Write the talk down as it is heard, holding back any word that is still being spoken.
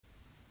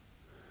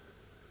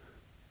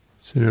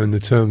So now in the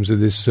terms of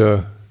this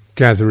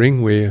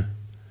gathering, we're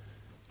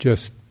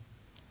just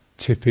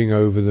tipping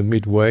over the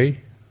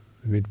midway,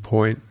 the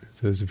midpoint.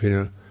 So there's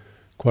been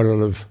quite a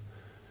lot of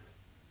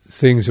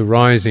things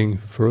arising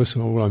for us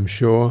all, I'm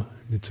sure,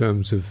 in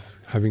terms of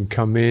having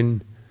come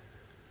in,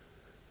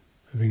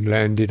 having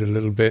landed a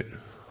little bit,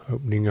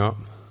 opening up,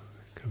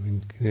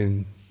 coming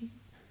in,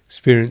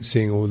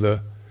 experiencing all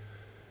the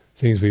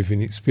things we've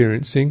been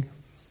experiencing.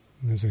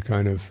 There's a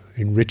kind of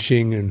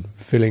enriching and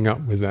filling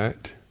up with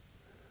that.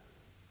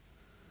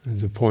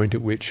 There's a point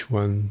at which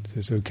one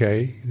says,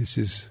 okay, this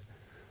is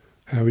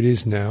how it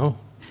is now,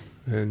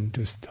 and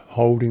just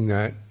holding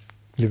that,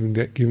 living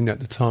that, giving that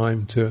the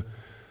time to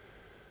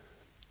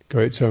go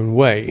its own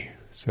way.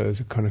 So there's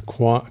a kind of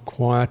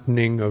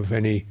quietening of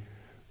any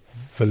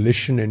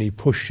volition, any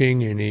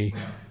pushing, any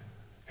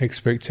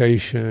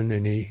expectation,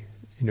 any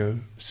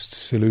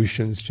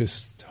solutions,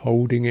 just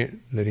holding it,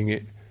 letting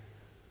it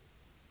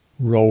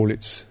roll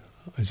its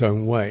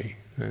own way.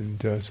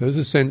 And so there's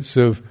a sense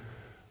of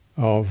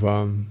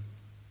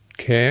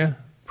care,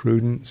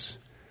 prudence,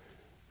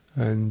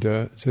 and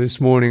so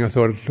this morning I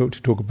thought I'd look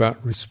to talk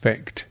about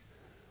respect,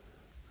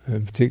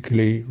 and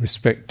particularly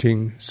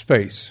respecting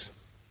space.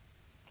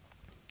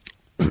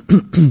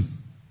 And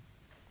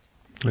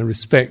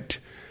respect,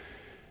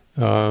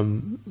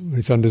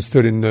 it's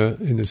understood in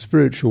the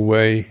spiritual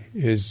way,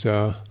 is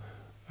a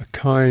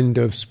kind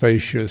of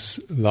spacious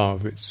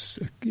love. It's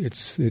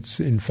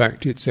in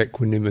fact it's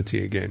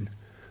equanimity again.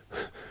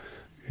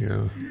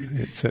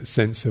 It's that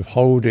sense of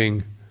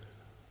holding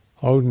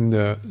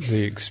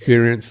the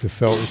experience, the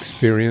felt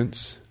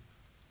experience,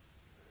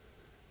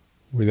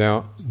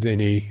 without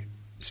any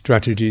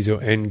strategies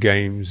or end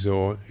games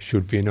or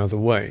should be another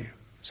way.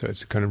 So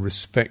it's a kind of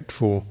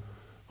respectful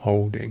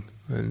holding.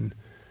 And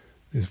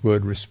this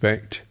word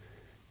respect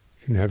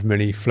can have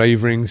many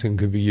flavourings and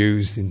can be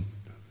used in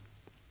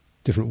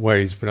different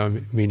ways, but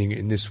I'm meaning it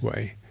in this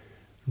way.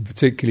 And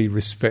particularly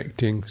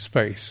respecting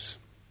space.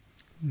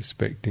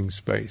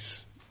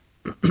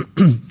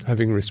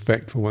 Having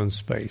respect for one's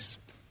space.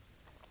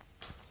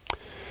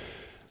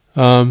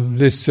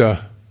 This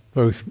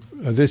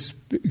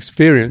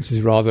experience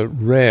is rather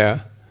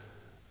rare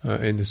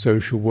in the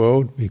social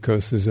world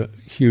because there's a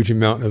huge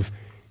amount of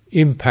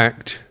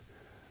impact,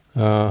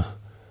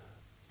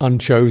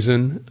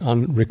 unchosen,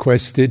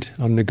 unrequested,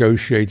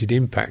 unnegotiated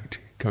impact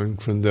coming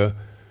from the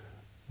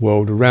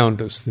world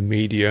around us, the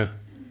media,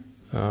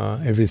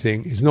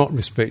 everything is not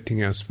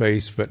respecting our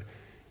space but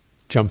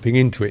jumping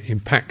into it,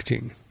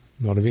 impacting.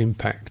 A lot of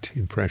impact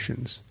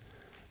impressions.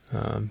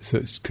 So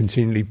it's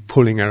continually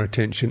pulling our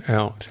attention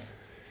out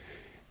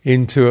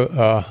into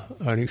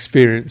an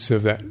experience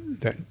of that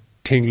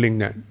tingling,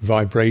 that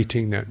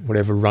vibrating, that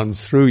whatever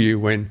runs through you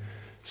when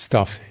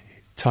stuff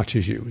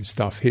touches you, when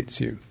stuff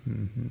hits you.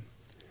 Mm-hmm.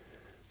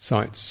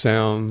 Sights,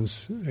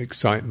 sounds,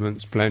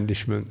 excitements,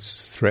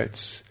 blandishments,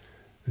 threats,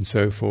 and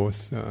so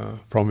forth,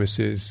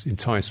 promises,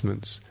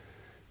 enticements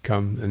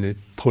come and they're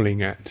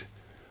pulling at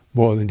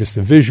more than just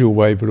a visual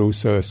way, but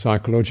also a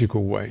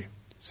psychological way.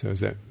 So is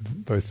that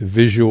both the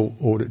visual,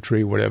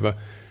 auditory, whatever,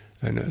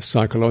 and a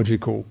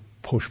psychological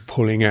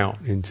pulling out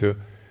into,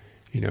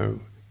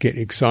 get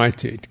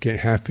excited, get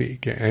happy,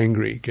 get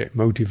angry, get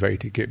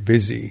motivated, get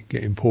busy,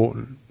 get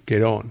important,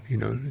 get on.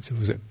 It's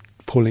a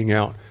pulling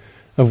out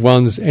of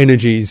one's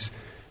energies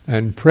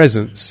and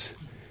presence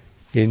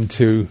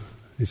into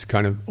this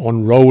kind of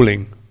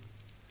unrolling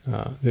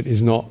that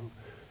is not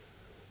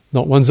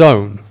one's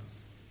own.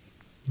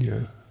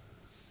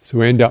 So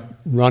we end up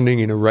running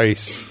in a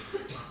race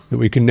that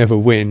we can never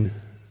win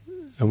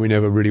and we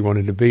never really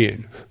wanted to be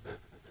in.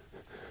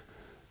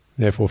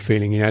 Therefore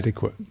feeling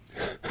inadequate.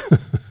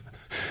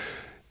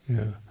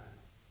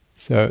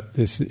 So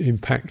this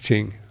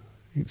impacting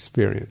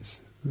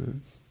experience.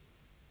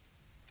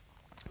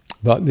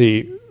 But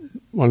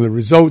one of the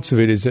results of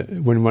it is that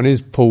when one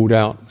is pulled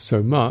out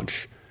so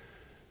much,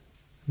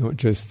 not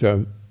just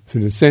through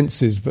the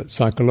senses, but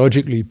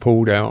psychologically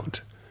pulled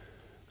out,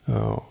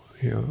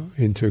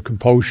 into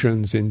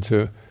compulsions,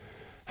 into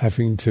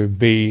having to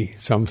be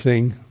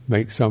something,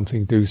 make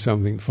something, do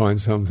something, find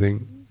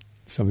something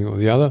or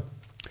the other,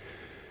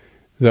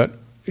 that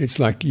it's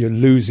like you're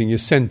losing your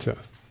centre.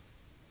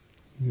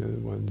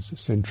 One's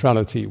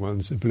centrality,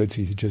 one's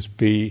ability to just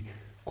be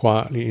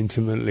quietly,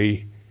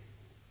 intimately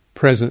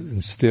present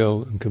and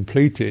still and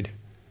completed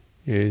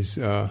is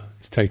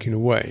taken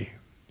away.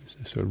 It's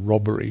a sort of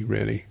robbery,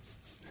 really.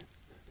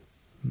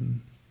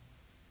 And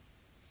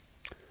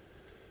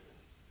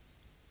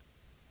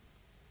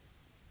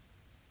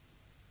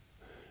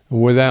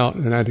without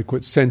an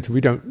adequate centre,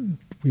 we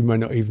may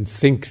not even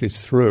think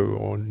this through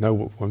or know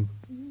what one.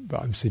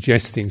 But I'm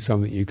suggesting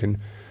something you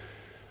can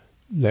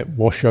let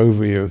wash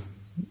over your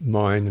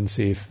mind and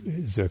see if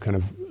there's a kind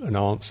of an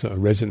answer, a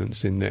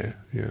resonance in there.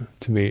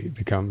 To me, it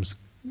becomes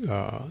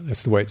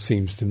that's the way it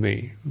seems to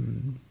me.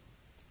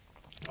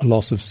 A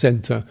loss of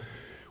centre,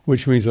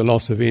 which means a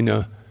loss of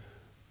inner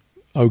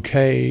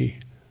okay,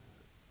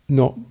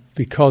 not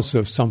because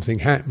of something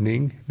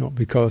happening, not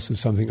because of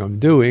something I'm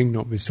doing,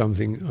 not with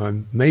something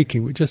I'm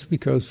making, but just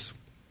because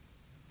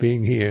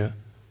being here,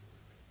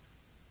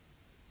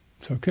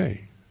 it's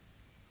okay.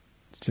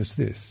 It's just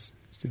this.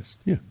 It's just,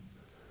 yeah.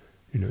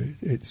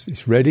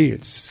 It's ready,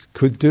 it's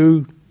could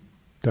do,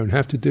 don't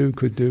have to do,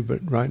 could do, but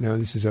right now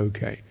this is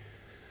okay.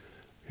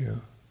 Yeah.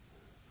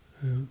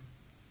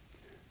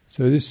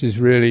 So this is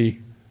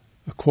really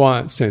a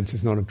quiet center.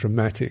 It's not a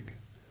dramatic,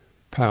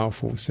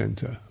 powerful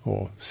center,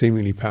 or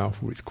seemingly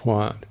powerful. It's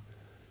quiet.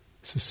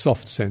 It's a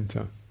soft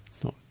center.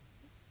 It's not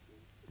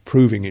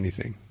proving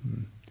anything.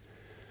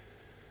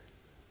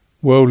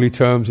 Worldly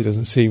terms, it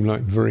doesn't seem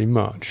like very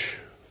much.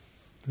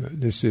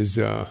 This is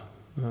our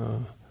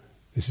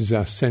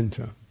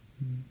center.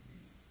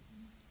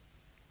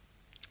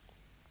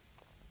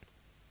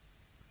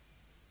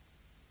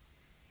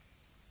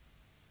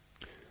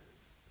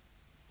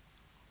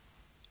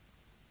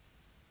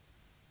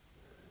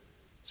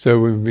 So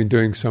we've been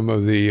doing some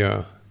of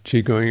the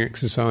Qigong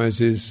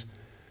exercises.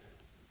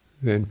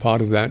 Then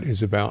part of that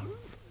is about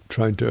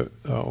trying to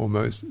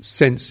almost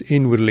sense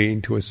inwardly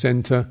into a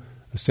center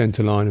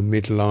line, a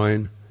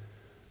midline.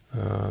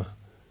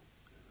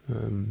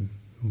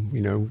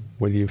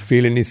 Whether you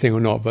feel anything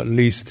or not, but at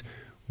least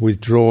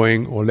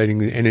withdrawing or letting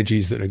the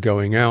energies that are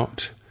going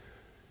out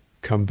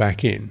come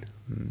back in,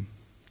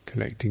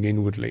 collecting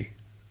inwardly.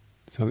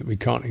 Something we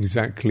can't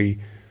exactly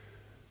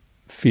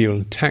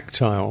feel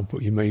tactile,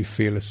 but you may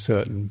feel a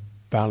certain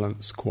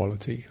balance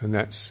quality, and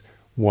that's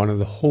one of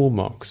the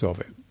hallmarks of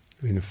it.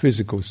 In a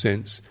physical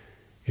sense,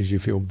 is you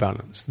feel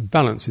balance. The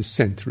balance is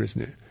center,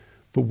 isn't it?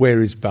 But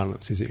where is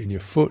balance? Is it in your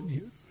foot?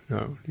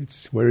 No.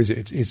 Where is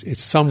it?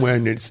 It's somewhere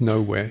and it's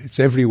nowhere. It's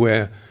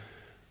everywhere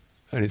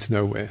and it's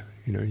nowhere.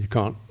 You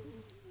can't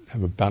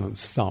have a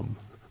balanced thumb.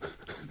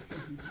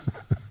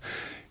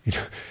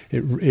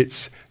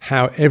 It's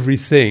how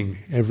everything,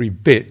 every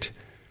bit,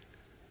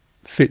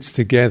 fits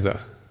together,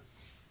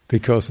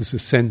 because it's a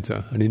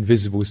center, an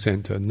invisible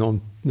center,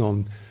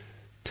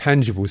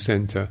 non-tangible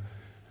center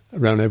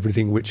around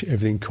everything, which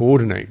everything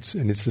coordinates.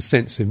 And it's the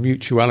sense of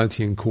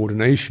mutuality and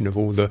coordination of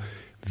all the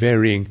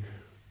varying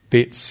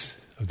bits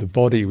of the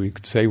body, we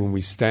could say, when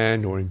we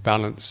stand or in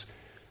balance,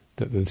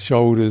 that the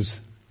shoulders,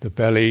 the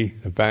belly,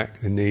 the back,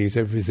 the knees,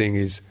 everything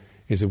is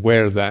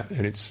aware of that,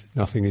 and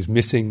nothing is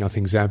missing,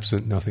 nothing's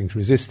absent, nothing's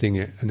resisting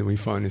it, and then we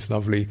find this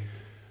lovely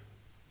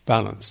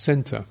balanced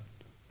center.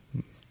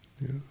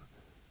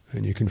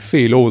 And you can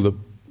feel all the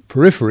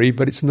periphery,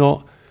 but it's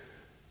not.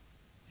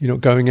 You're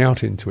not going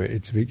out into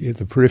it.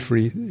 The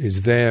periphery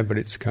is there, but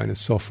it's kind of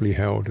softly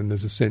held, and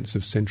there's a sense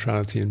of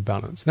centrality and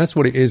balance. That's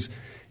what it is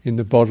in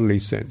the bodily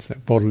sense,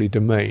 that bodily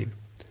domain.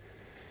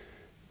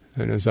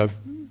 And as I've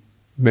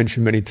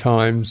mentioned many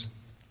times,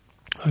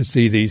 I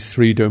see these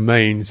three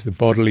domains: the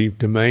bodily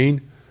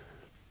domain,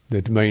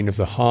 the domain of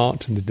the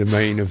heart, and the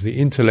domain of the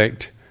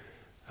intellect,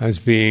 as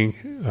being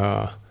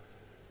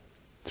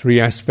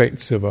three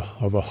aspects of a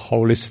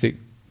holistic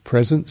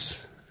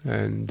presence.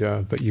 And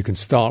but you can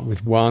start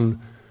with one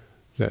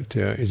that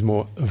is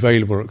more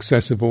available or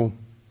accessible,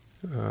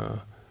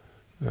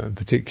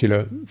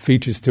 particular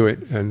features to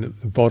it, and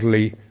the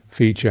bodily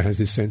feature has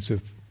this sense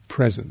of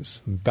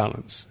presence and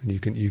balance, and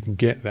you can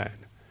get that.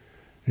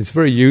 It's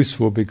very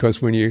useful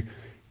because when you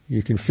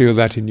can feel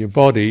that in your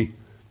body,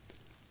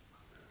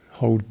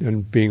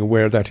 and being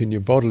aware of that in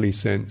your bodily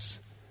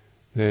sense,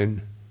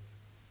 then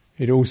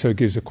it also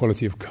gives a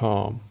quality of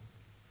calm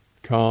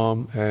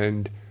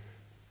and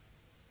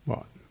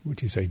what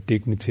would you say,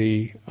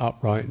 dignity,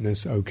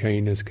 uprightness,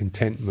 okayness,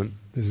 contentment.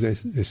 There's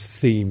this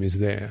theme is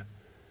there,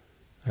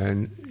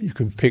 and you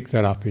can pick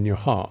that up in your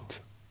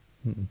heart.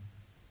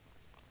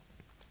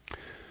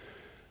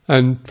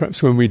 And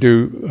perhaps when we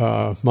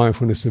do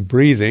mindfulness of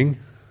breathing,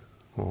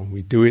 or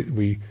we do it,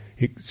 we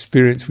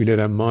let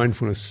our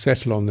mindfulness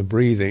settle on the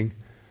breathing,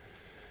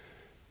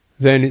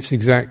 then it's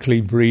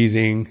exactly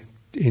breathing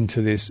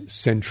into this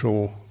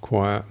central,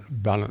 quiet,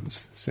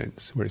 balanced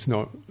sense, where it's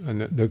not.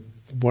 And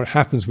what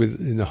happens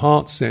in the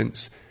heart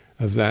sense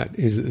of that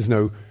is that there's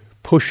no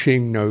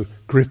pushing, no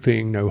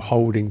gripping, no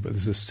holding, but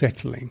there's a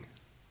settling.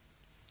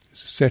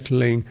 There's a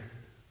settling,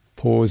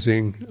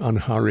 pausing,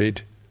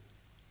 unhurried,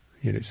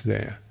 yet it's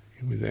there.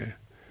 We're there.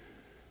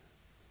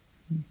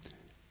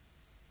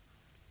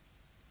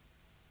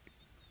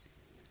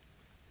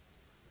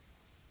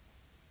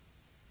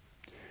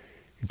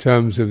 In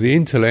terms of the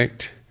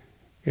intellect,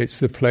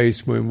 it's the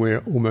place when we're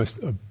almost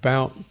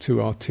about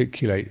to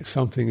articulate.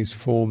 Something is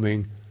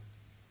forming.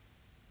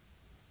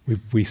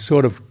 We're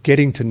sort of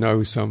getting to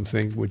know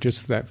something. We're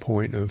just at that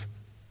point of,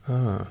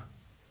 and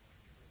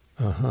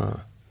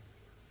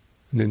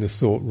then the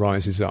thought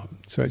rises up.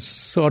 So it's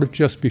sort of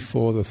just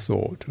before the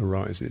thought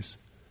arises.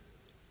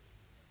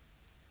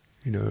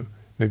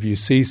 Maybe you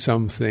see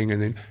something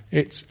and then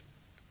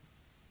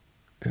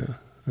and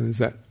there's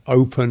that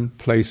open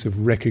place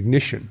of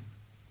recognition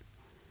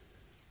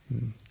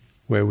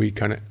where we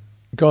kind of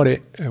got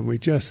it and we're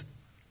just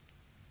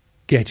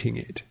getting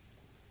it.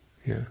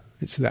 Yeah,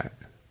 it's that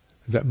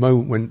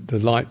moment when the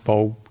light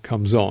bulb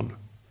comes on,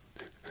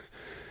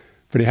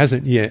 but it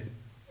hasn't yet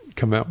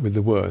come out with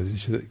the words.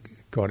 It's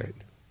just got it.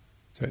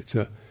 So it's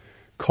a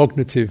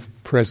cognitive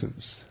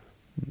presence.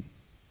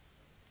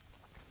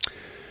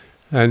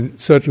 And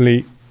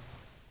certainly,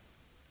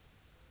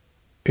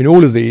 in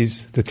all of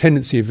these, the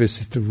tendency of this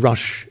is to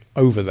rush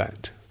over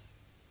that,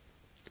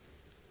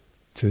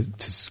 to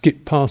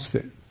skip past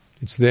it.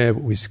 It's there,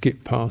 but we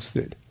skip past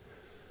it.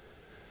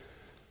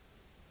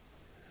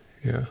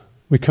 Yeah,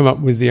 we come up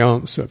with the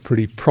answer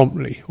pretty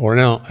promptly, or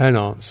an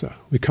answer.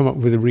 We come up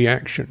with a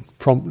reaction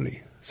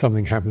promptly.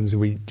 Something happens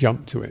and we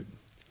jump to it.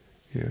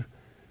 Yeah.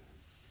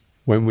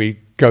 When we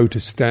go to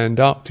stand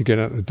up to get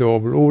out the door,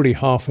 we're already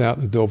half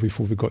out the door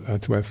before we got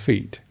out to our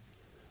feet.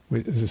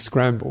 There's a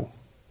scramble.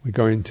 We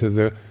go into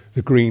the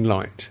green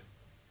light.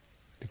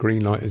 The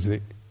green light is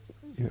the...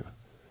 Yeah.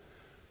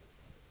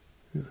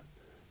 Yeah.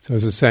 So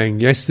as I was saying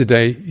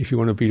yesterday, if you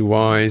want to be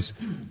wise,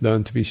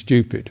 learn to be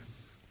stupid.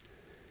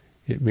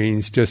 It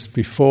means just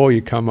before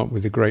you come up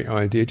with a great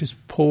idea,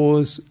 just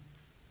pause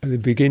at the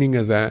beginning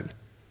of that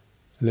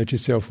and let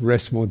yourself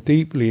rest more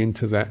deeply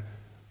into that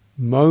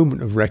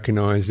moment of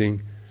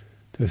recognizing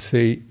to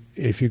see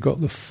if you've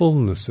got the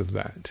fullness of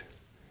that.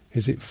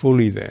 Is it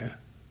fully there?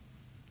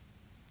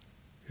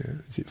 Yeah.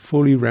 Is it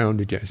fully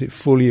rounded yet? Is it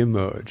fully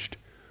emerged?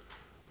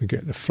 We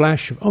get the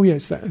flash of, oh yeah,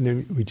 it's that, and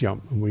then we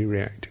jump and we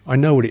react. I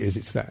know what it is,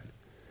 it's that.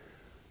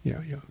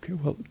 Yeah, okay,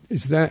 well,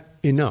 is that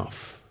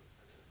enough?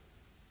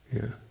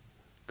 Yeah.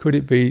 Could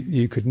it be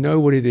you could know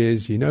what it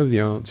is, you know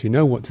the answer, you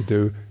know what to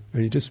do,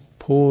 and you just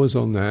pause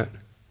on that,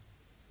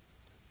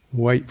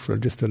 wait for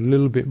just a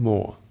little bit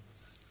more,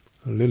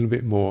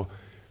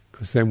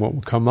 because then what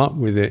will come up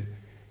with it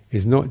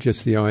is not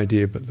just the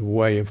idea, but the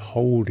way of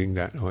holding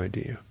that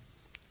idea,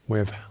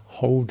 way of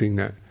holding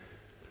that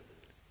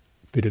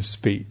bit of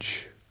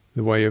speech,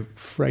 the way of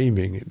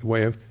framing it, the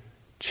way of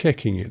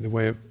checking it, the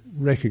way of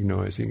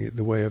recognizing it,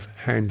 the way of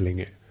handling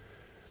it.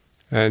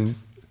 And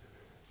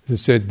as I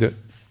said that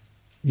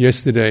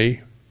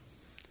yesterday,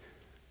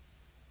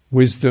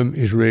 wisdom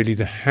is really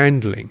the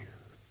handling.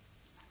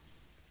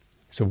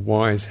 It's a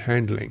wise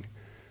handling.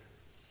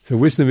 So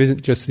wisdom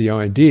isn't just the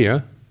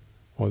idea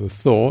or the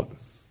thought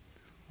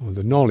or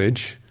the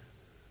knowledge,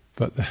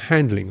 but the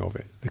handling of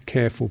it, the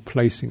careful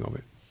placing of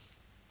it.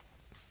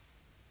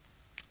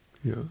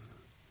 You know.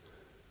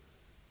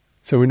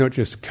 So we're not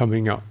just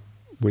coming up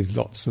with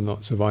lots and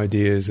lots of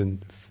ideas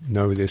and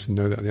know this and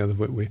know that and the other,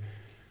 but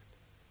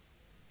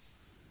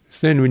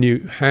then when you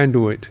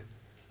handle it,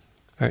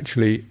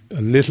 actually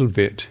a little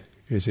bit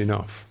is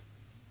enough.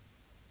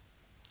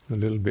 A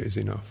little bit is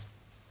enough.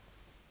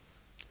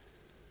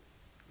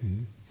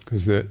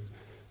 Because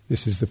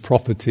this is the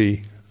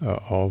property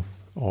of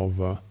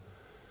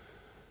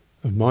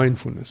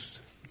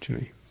mindfulness,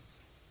 actually.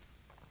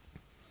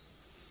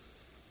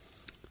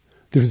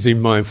 Difference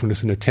between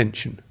mindfulness and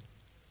attention. It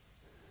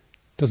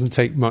doesn't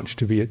take much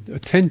to be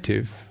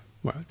attentive.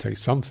 Well, it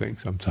takes something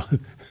sometimes.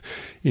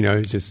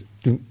 Just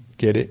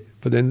get it.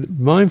 But then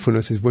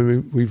mindfulness is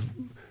when we've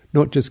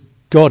not just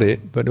got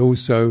it, but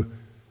also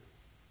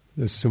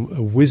there's a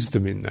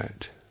wisdom in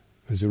that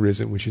has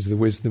arisen, which is the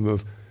wisdom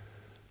of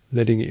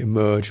letting it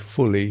emerge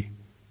fully,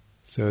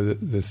 so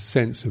that the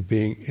sense of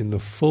being in the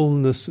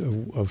fullness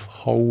of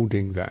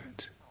holding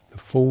that, the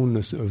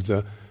fullness of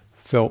the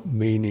felt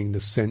meaning, the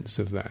sense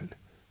of that,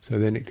 so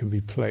then it can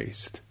be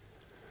placed.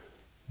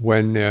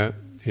 When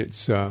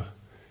so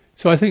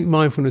I think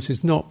mindfulness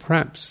is not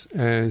perhaps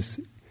as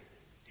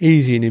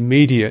easy and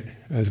immediate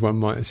as one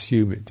might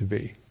assume it to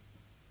be.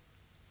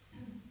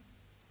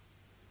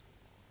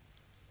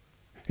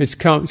 It's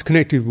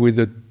connected with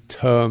the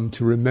term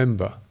to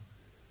remember.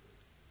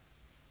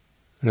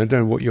 And I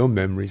don't know what your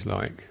memory's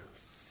like,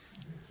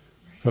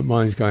 but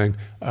mine's going,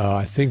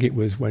 I think it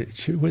was, give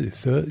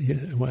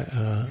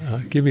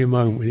me a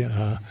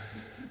moment.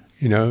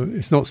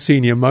 It's not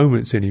senior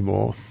moments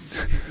anymore.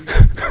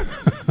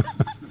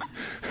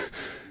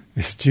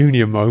 It's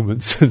junior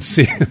moments and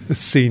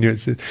senior.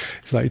 It's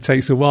like it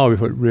takes a while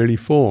before it really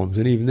forms.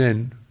 And even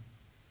then,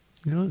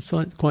 it's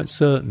like quite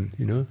certain,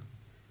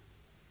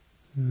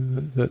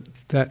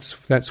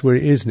 that's where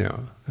it is now.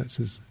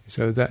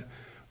 So that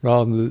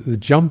rather than the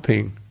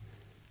jumping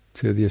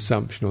to the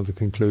assumption or the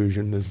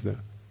conclusion, is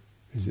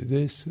it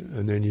this?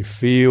 And then you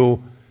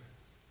feel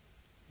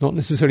not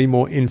necessarily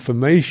more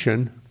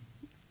information,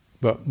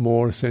 but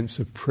more a sense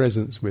of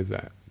presence with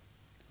that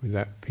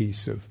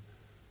piece of,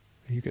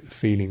 you get the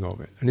feeling of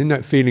it. And in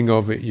that feeling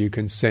of it, you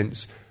can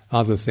sense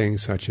other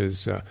things such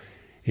as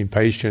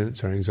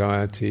impatience or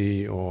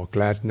anxiety or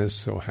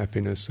gladness or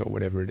happiness or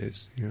whatever it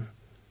is.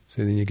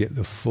 So then you get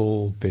the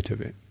full bit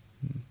of it.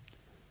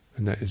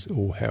 And that is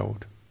all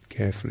held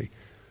carefully.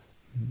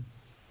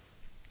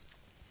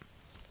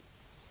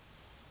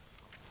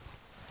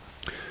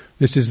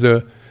 This is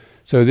the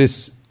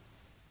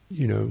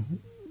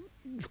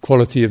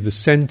quality of the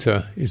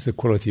center is the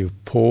quality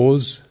of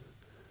pause,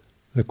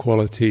 the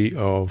quality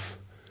of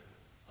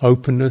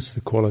openness,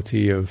 the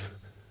quality of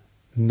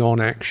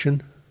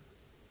non-action.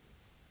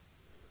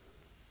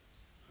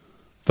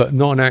 But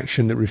not an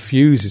action that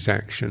refuses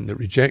action, that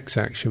rejects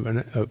action,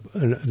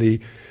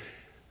 and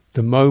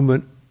the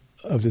moment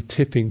of the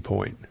tipping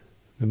point,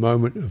 the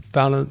moment of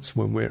balance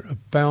when we're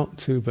about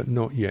to but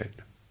not yet.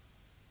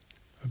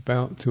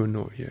 About to and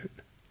not yet.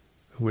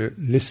 We're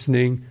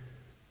listening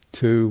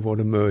to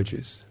what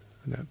emerges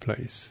in that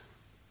place.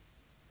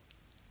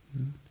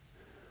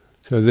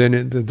 So then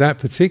at that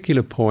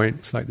particular point,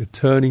 it's like the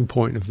turning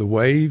point of the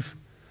wave,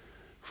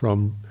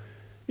 from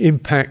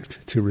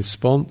impact to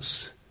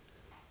response,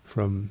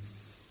 from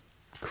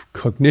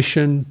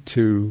cognition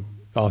to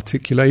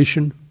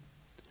articulation,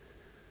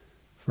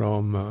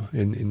 from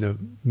in the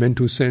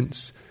mental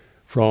sense,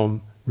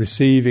 from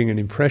receiving an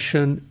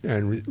impression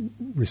and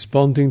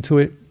responding to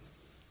it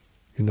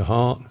in the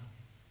heart.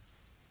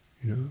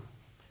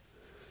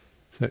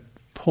 It's that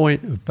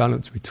point of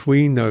balance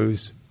between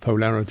those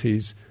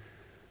polarities,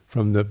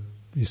 from the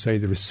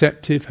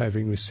receptive,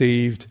 having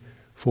received,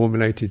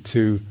 formulated,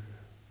 to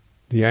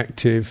the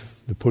active,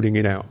 the putting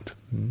it out.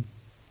 And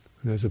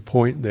there's a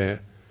point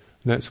there,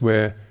 and that's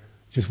where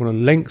you just want to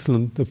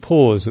lengthen the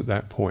pause at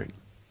that point.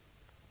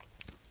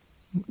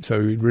 So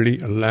you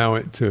really allow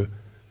it to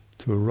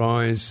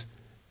arise,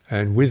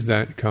 and with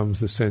that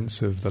comes the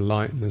sense of the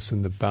lightness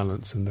and the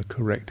balance and the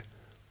correct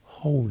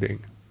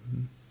holding.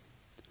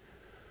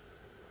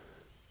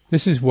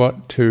 This is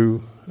what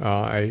you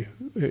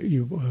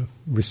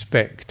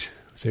respect.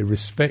 Say,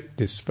 respect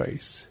this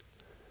space.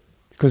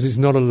 Because it's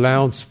not a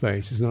loud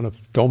space, it's not a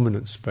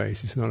dominant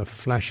space, it's not a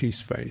flashy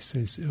space.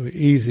 It's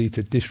easy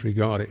to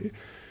disregard it.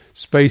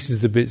 Space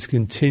is the bits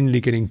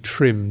continually getting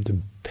trimmed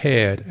and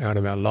pared out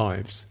of our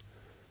lives.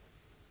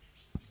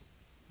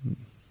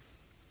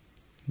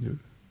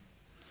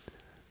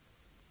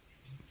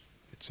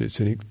 It's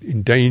an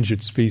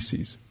endangered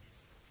species.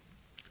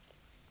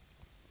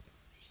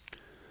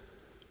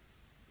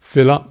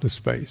 Fill up the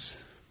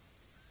space.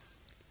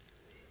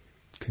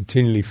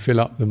 Continually fill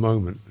up the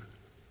moment.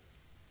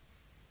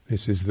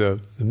 This is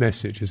the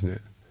message, isn't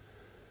it?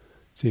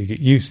 So you get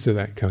used to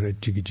that kind of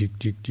jig, jig,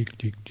 jig, jig,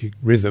 jig, jig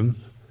rhythm.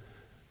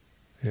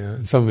 Yeah,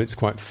 and some of it's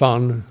quite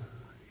fun,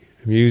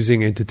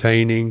 amusing,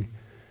 entertaining.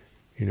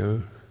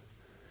 You've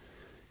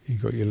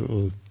got your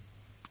little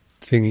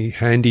thingy,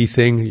 handy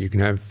thing. You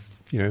can have,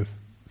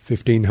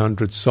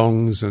 1,500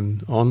 songs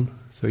and on.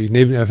 So you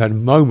never have had a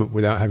moment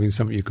without having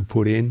something you could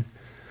put in.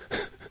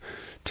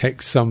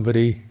 Text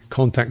somebody,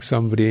 contact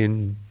somebody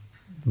in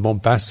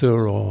Mombasa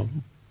or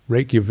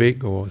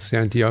Reykjavik or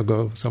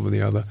Santiago, or some of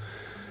the other,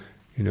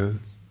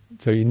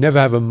 So you never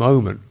have a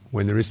moment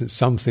when there isn't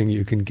something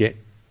you can get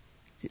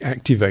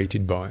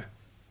activated by.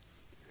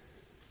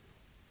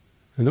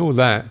 And all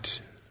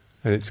that,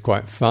 and it's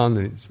quite fun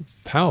and it's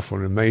powerful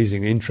and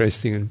amazing,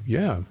 interesting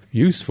and,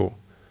 useful.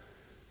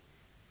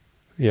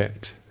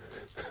 Yet,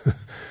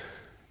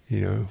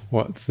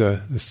 what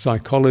the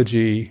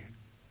psychology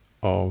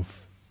of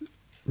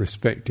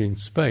respecting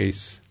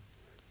space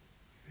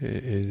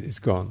is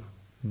gone.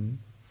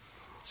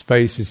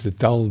 Space is the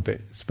dull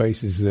bit.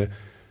 Space is the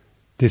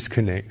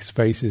disconnect.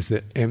 Space is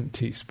the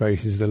empty.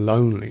 Space is the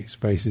lonely.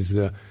 Space is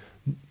the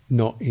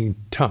not in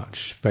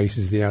touch. Space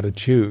is the out of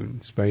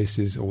tune. Space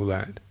is all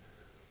that.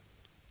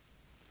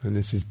 And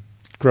this is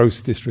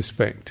gross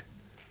disrespect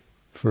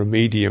for a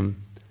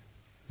medium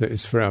that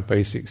is for our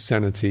basic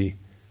sanity,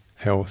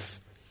 health,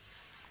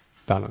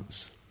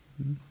 balance.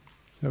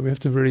 So we have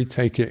to really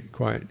take it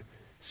quite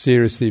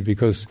seriously,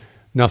 because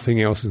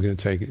nothing else is going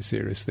to take it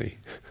seriously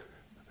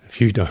if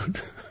you don't.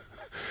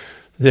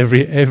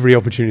 Every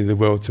opportunity in the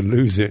world to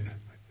lose it,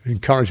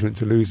 encouragement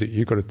to lose it,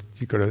 you've got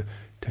to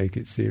take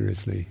it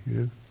seriously.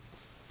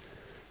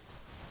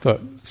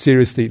 But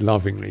seriously,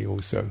 lovingly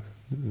also.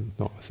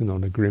 It's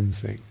not a grim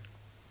thing.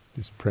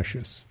 It's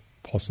precious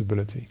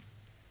possibility.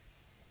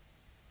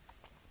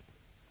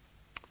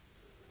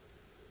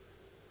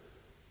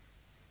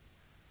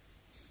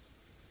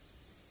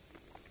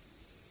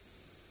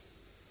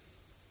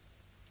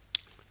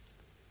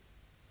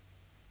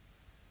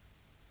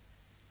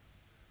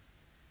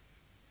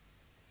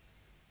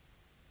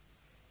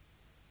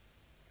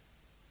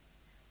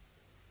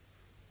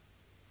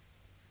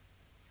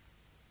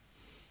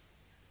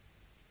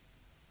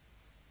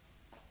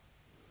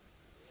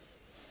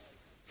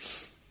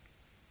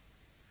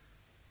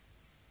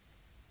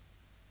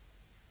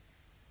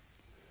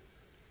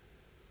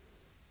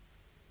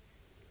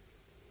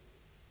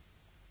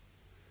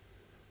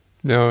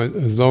 Now,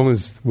 as long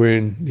as we're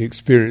in the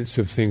experience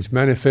of things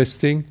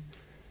manifesting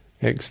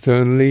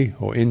externally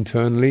or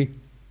internally,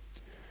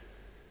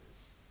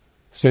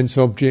 sense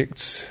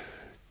objects,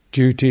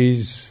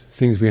 duties,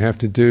 things we have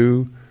to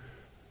do,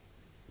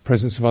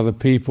 presence of other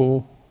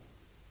people,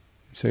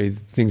 say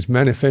things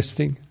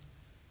manifesting,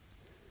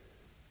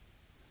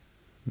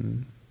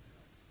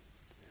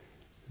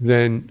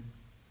 then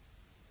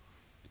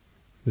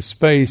the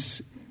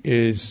space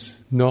is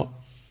not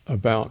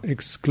about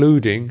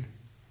excluding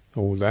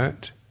all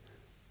that,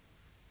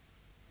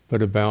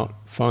 but about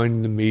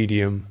finding the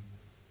medium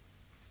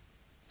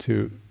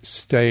to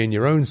stay in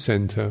your own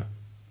center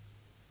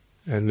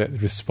and let the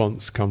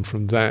response come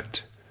from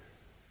that,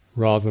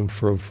 rather than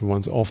from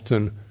one's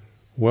often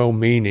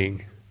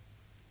well-meaning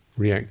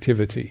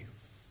reactivity.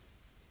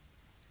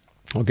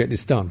 I'll get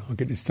this done, I'll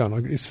get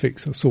this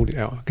fixed, I'll sort it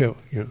out, I'll go,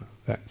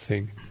 that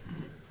thing.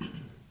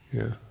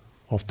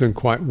 Often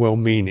quite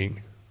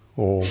well-meaning,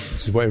 or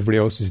this is what everybody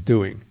else is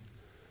doing.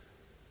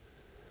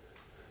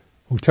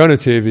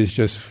 Alternative is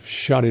just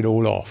shut it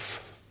all off,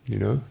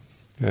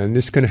 And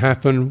this can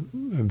happen,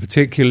 and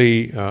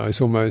particularly it's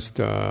almost,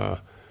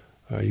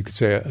 you could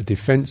say, a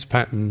defense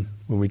pattern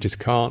when we just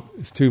can't,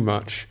 it's too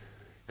much,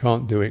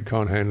 can't do it,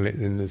 can't handle it,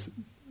 then there's,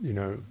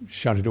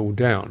 shut it all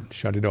down,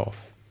 shut it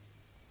off.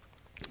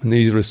 And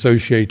these are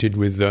associated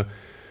with the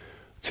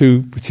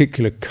two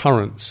particular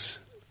currents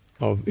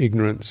of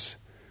ignorance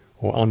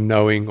or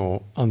unknowing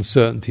or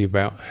uncertainty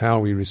about how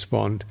we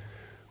respond.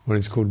 One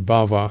is called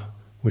bhava,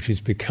 which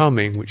is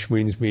becoming, which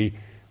means we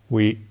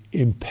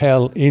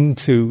impel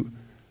into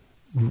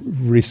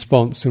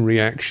response and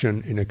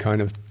reaction in a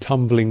kind of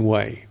tumbling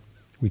way.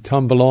 We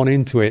tumble on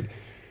into it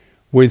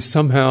with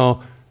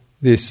somehow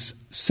this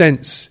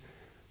sense,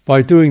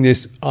 by doing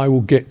this, I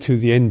will get to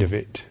the end of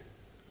it.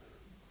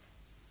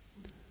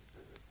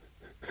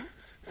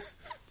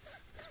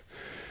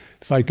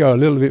 If I go a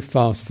little bit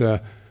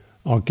faster,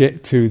 I'll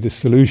get to the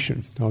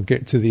solution. I'll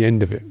get to the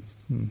end of it.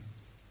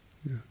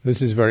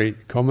 This is very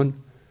common.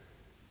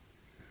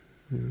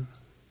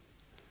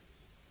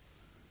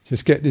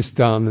 Just get this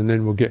done and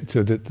then we'll get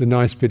to the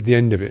nice bit, the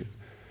end of it.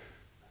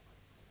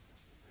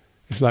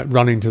 It's like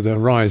running to the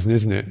horizon,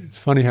 isn't it? It's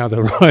funny how the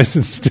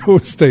horizon still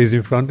stays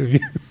in front of you.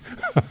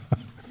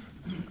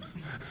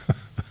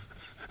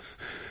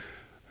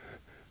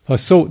 If I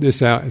sort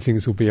this out,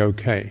 things will be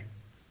okay.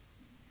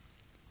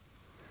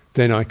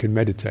 Then I can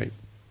meditate.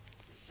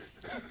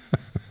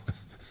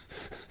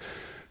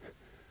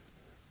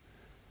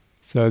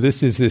 So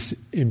this is this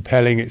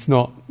impelling. It's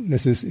not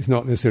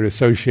necessarily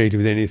associated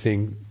with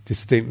anything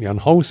distinctly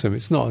unwholesome.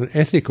 It's not an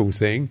ethical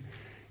thing.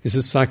 It's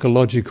a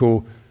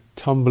psychological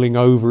tumbling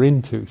over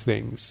into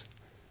things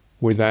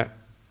with that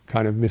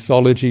kind of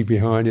mythology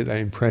behind it, that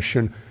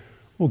impression.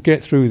 We'll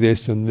get through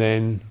this, and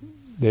then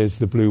there's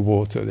the blue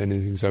water. Then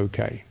everything's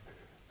okay.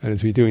 And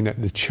as we're doing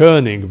that, the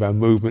churning of our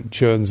movement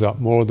churns up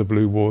more of the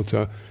blue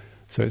water,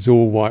 so it's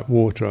all white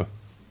water.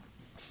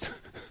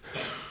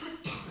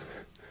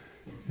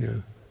 Yeah.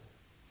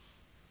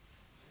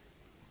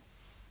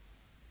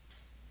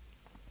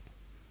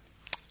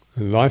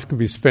 And life can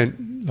be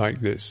spent like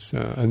this,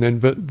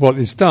 but what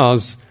this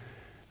does,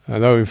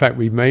 although in fact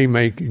we may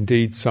make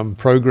indeed some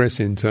progress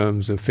in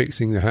terms of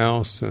fixing the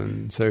house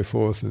and so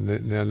forth,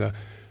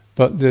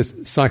 but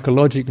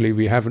psychologically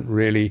we haven't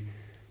really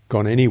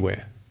gone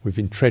anywhere. We've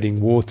been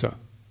treading water.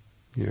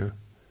 We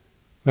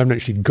haven't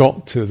actually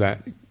got to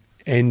that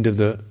end of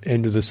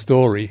the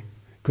story,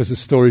 because the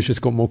story's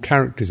just got more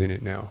characters in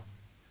it now.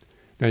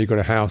 Now you've got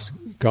a house,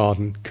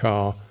 garden,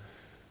 car,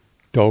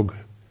 dog,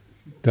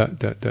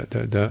 and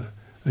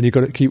you've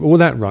got to keep all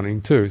that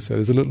running too. So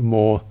there's a little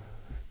more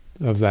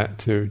of that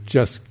to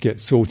just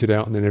get sorted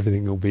out, and then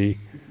everything will be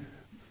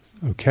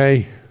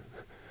okay.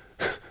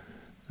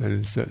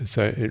 And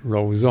so it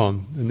rolls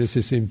on, and there's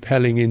this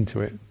impelling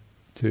into it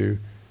to,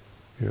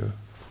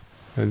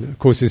 and of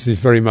course this is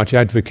very much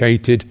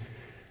advocated,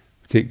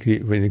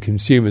 particularly in the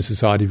consumer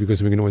society,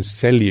 because we can always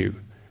sell you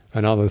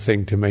another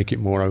thing to make it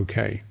more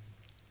okay.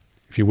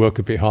 If you work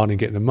a bit hard and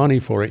get the money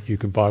for it, you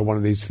can buy one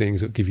of these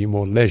things that give you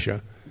more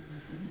leisure.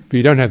 But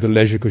you don't have the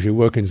leisure because you're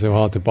working so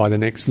hard to buy the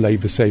next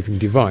labour-saving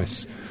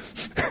device.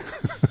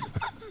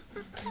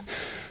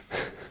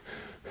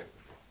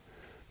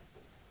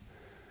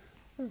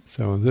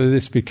 So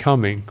this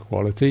becoming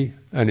quality,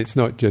 and it's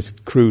not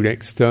just crude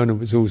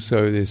external, it's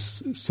also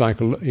this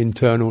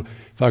internal.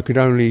 If I could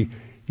only,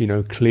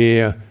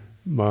 clear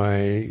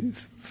my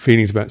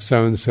feelings about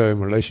so-and-so,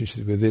 my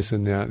relationships with this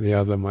and the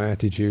other, my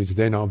attitudes,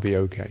 then I'll be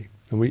okay.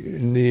 And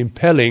in the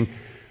impelling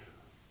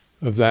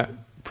of that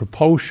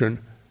propulsion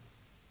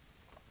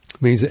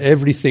means that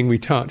everything we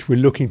touch, we're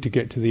looking to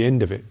get to the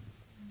end of it.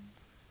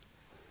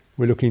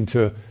 We're looking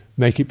to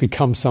make it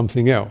become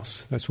something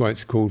else. That's why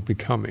it's called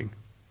becoming.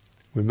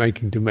 We're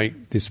making to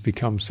make this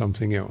become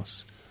something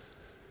else.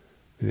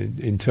 And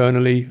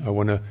internally, I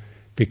want to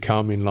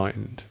become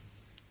enlightened.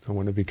 I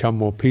want to become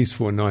more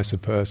peaceful, a nicer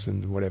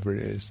person, whatever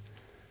it is.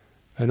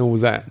 And all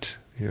that,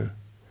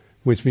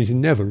 which means you're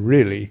never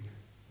really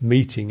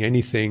meeting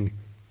anything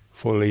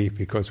fully,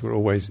 because we're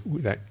always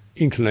with that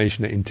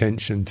inclination, that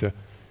intention to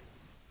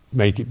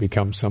make it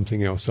become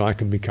something else, so I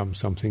can become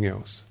something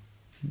else.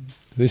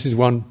 This is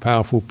one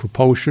powerful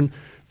propulsion,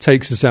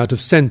 takes us out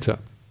of center.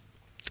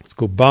 It's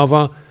called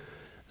bhava,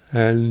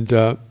 and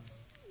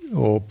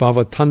or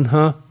bhava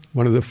tanha.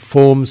 One of the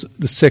forms,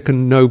 the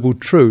second noble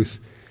truth,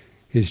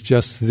 is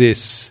just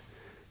this.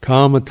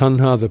 Kama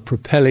tanha, the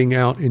propelling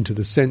out into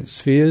the sense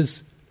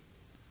spheres.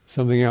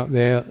 Something out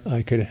there,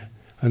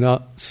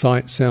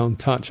 sight, sound,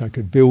 touch, I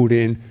could build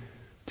in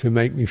to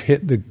make me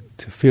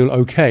to feel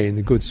okay in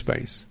the good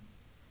space.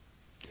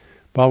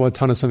 Bhava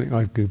tanha, something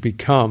I could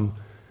become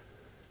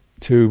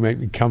to make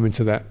me come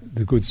into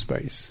the good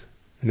space.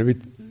 And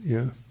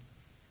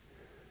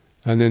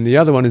then the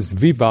other one is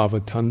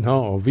vibhava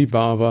tanha, or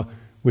vibhava,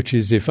 which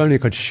is if only I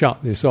could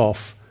shut this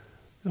off,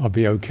 I'll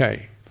be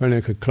okay. If only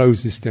I could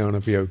close this down,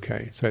 I'll be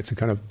okay. So it's a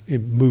kind of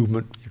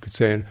movement, you could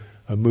say,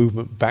 a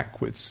movement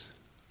backwards.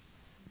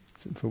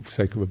 for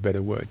sake of a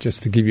better word,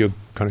 just to give you a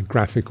kind of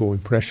graphical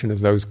impression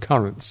of those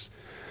currents.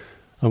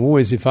 I'm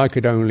always, if I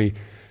could only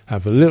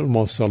have a little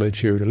more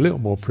solitude, a little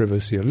more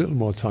privacy, a little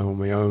more time on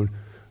my own,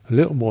 a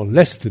little more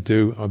less to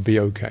do, I'd be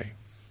okay.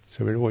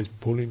 So we're always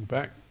pulling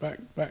back,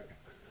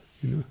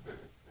 you know.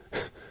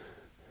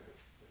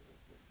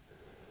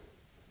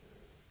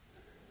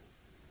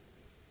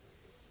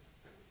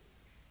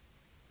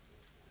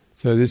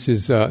 So this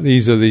is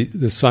these are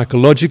the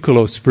psychological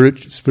or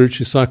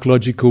spiritual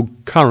psychological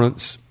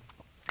currents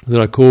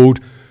that are called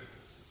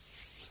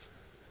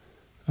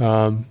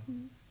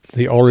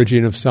the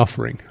origin of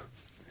suffering.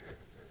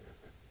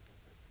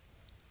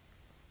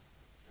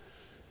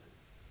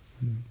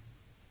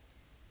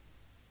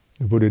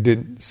 The Buddha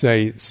didn't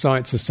say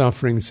sights are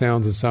suffering,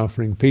 sounds are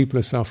suffering, people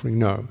are suffering.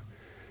 No.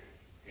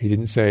 He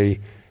didn't say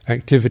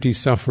activity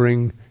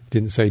suffering,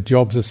 didn't say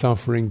jobs are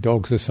suffering,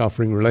 dogs are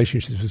suffering,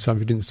 relationships are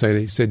suffering. He didn't say that.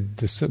 He said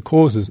the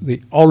causes,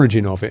 the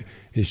origin of it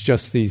is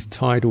just these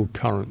tidal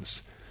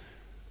currents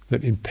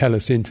that impel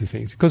us into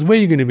things. Because where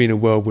are you going to be in a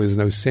world where there's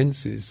no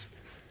senses?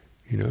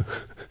 You know,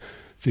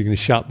 so you're going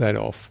to shut that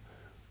off.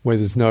 Where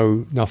there's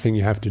nothing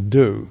you have to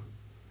do,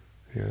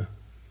 yeah,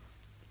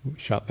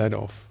 shut that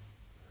off.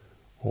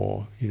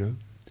 Or, you know,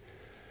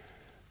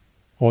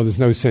 or there's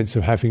no sense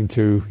of having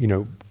to, you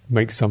know,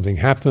 make something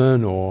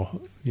happen, or,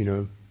 you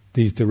know,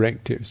 these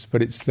directives.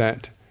 But it's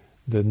that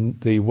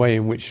the way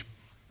in which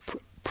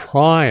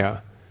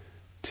prior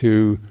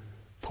to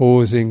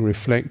pausing,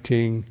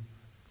 reflecting,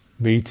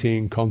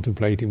 meeting,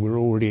 contemplating, we're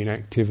already in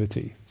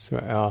activity. So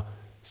our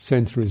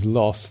center is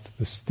lost,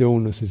 the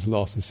stillness is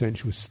lost, the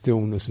sensual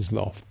stillness is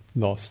lost,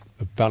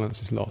 the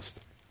balance is lost.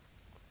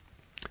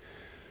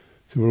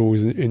 So we're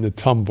always in the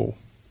tumble.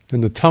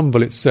 And the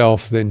tumble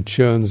itself then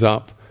churns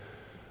up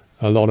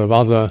a lot of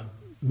other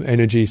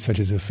energies, such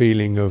as a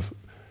feeling of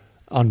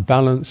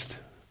unbalanced,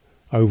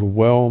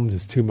 overwhelmed,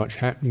 there's too much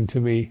happening to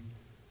me,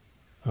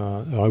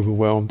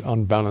 overwhelmed,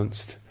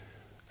 unbalanced,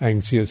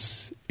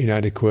 anxious,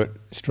 inadequate,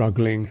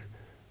 struggling,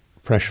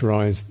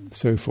 pressurized,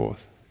 so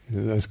forth.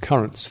 You know, those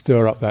currents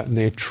stir up that, and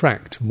they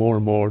attract more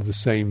and more of the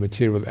same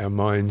material that our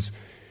minds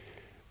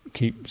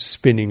keep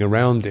spinning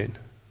around in.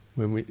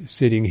 When we're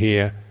sitting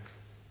here,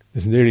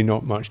 there's really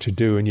not much to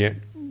do, and yet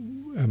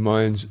our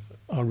minds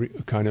are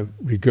kind of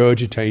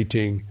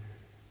regurgitating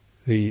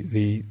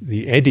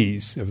the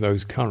eddies of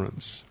those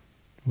currents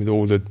with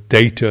all the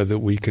data that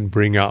we can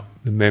bring up,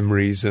 the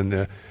memories and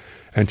the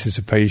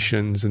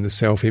anticipations and the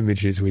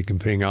self-images we can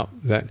bring up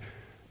that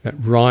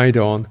ride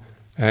on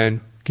and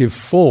give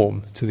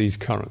form to these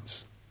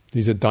currents.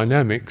 These are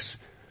dynamics,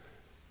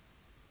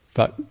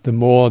 but the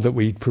more that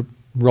we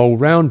roll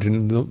round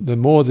in them, the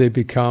more they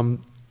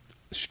become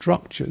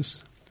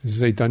structures. As I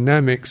say,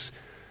 dynamics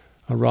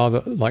are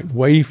rather like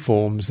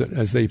waveforms that,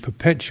 as they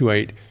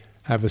perpetuate,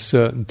 have a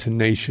certain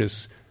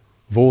tenacious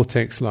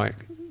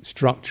vortex-like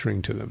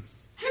structuring to them.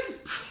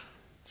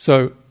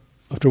 So,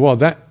 after a while,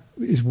 that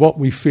is what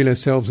we feel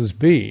ourselves as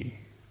being.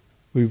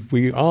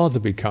 We are the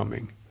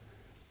becoming,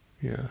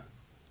 yeah,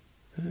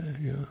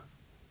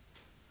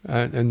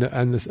 and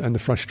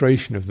the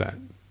frustration of that.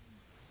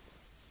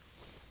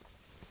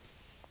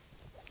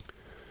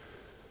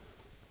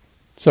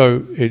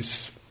 So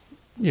it's,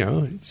 you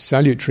know, it's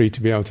salutary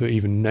to be able to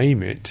even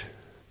name it.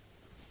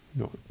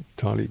 Not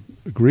entirely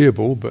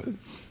agreeable, but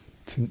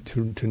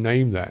to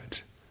name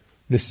that.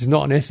 This is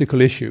not an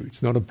ethical issue.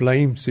 It's not a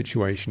blame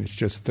situation. It's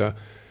just a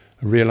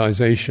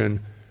realization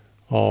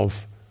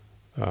of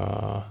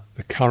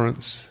the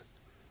currents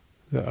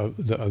that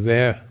are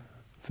there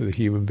for the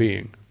human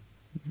being.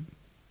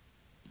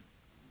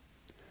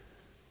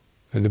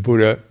 And the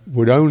Buddha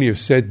would only have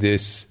said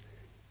this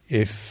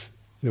if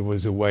there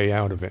was a way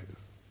out of it.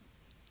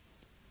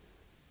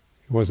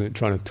 He wasn't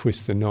trying to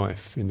twist the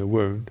knife in the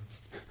wound.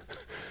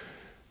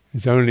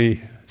 He's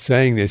only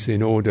saying this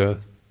in order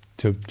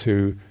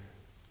to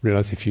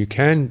realize, if you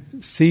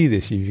can see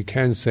this, if you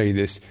can say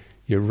this,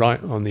 you're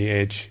right on the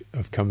edge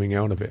of coming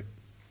out of it.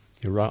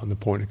 You're right on the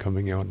point of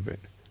coming out of it.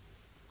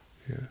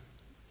 Yeah.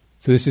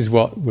 So this is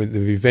what, with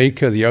the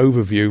viveka, the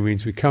overview,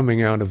 means we're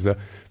coming out of the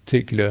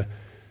particular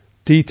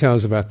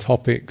details of our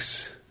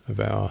topics, of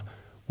our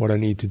what I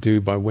need to do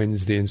by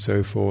Wednesday and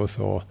so forth,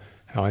 or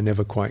how I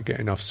never quite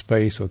get enough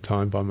space or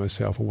time by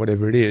myself, or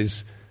whatever it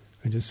is,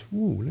 and just,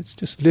 let's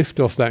just lift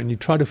off that, and you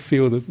try to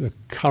feel the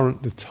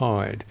current, the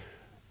tide,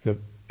 the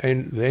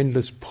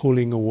endless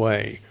pulling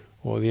away,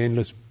 or the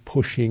endless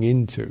pushing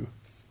into,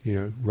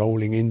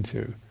 rolling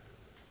into,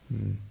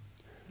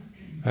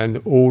 and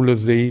all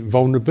of the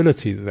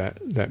vulnerability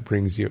that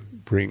brings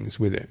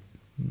with it.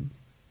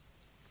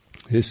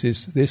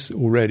 This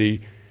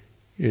already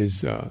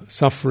is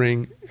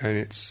suffering, and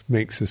it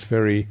makes us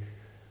very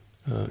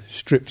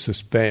strips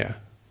us bare.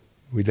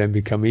 We then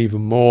become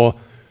even more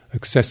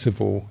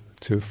accessible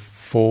to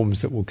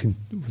forms that will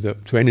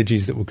to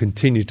energies that will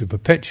continue to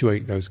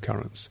perpetuate those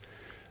currents.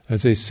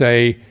 As they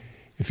say,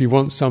 if you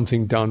want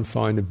something done,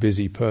 find a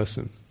busy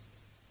person.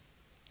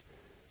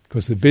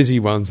 Because the busy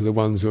ones are the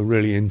ones who are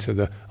really into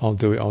the I'll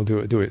do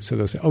it. So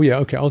they'll say, oh yeah,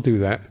 okay, I'll do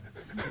that.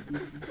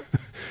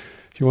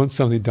 you want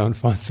something done,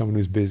 find someone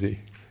who's busy.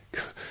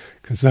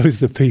 Because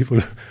those are the people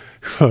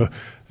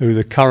who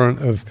the current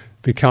of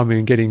becoming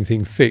and getting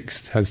things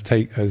fixed has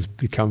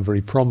become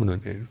very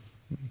prominent in.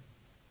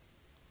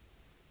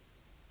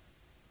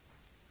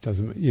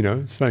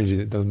 Doesn't, strangely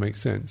it doesn't make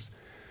sense.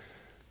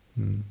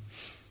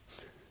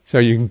 So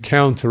you can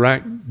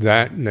counteract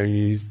that,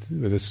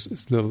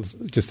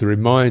 with just a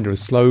reminder, a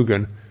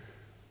slogan.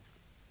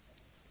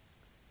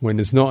 When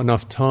there's not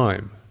enough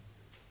time,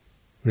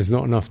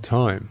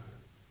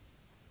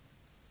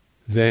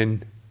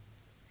 then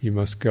you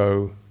must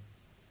go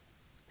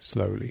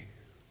slowly.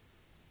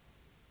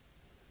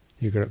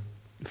 Your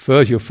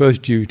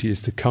first duty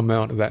is to come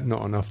out of that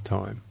not enough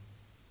time.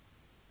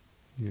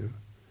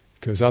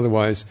 Because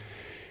otherwise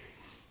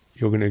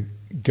you're going to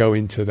go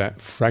into that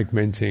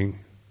fragmenting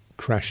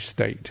crash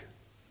state.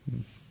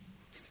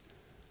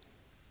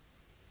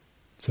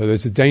 So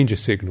there's a danger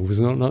signal. There's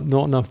not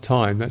enough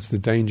time. That's the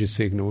danger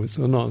signal. It's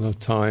not enough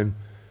time.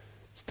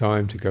 It's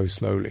time to go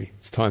slowly.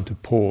 It's time to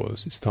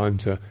pause. It's time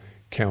to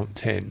count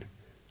 10.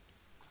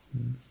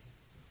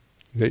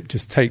 It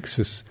just helps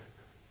us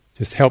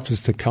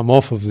to come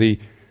off of the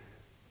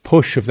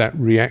push of that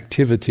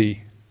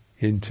reactivity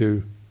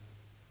into.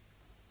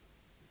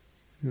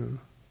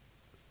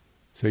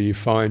 So you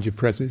find your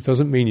presence. It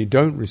doesn't mean you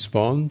don't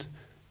respond,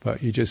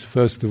 but you just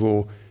first of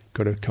all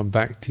got to come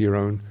back to your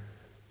own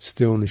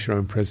stillness, your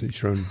own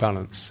presence, your own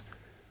balance.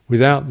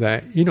 Without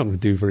that, you're not going to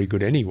do very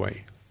good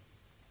anyway.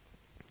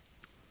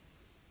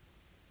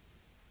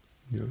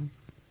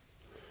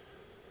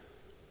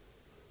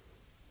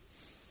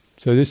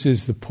 So this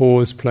is the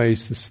pause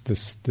place,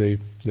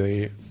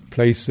 the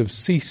place of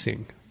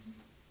ceasing.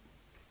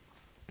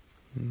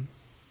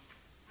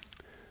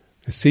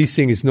 The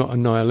ceasing is not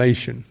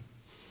annihilation.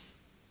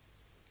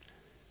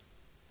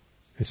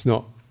 It's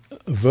not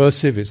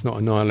aversive, it's not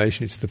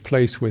annihilation, it's the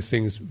place where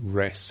things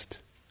rest.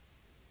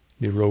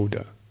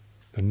 Nirodha,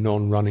 the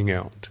non-running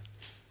out.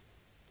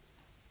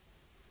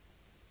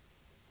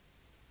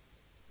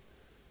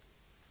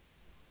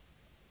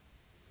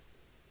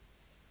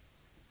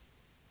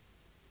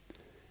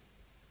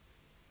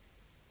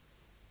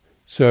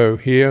 So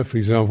here, for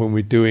example, when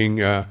we're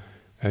doing our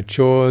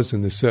chores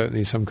and there's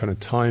certainly some kind of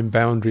time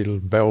boundary, little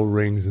bell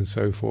rings and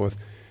so forth,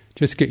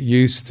 just get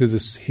used to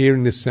this,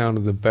 hearing the sound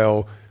of the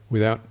bell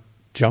without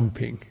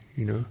jumping,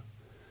 When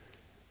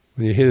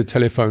you hear the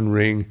telephone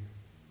ring,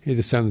 hear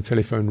the sound of the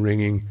telephone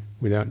ringing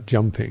without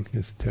jumping.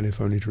 Yes, the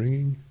telephone is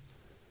ringing.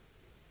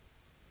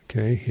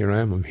 Okay, here I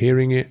am, I'm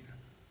hearing it.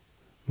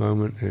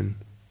 Moment, and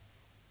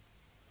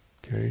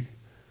okay,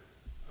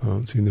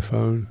 answering the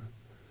phone.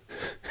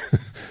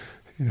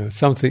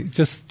 Something,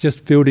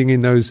 just building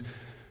in those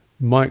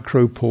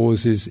micro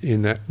pauses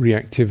in that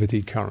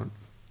reactivity current.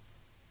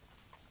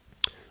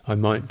 I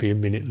might be a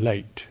minute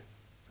late.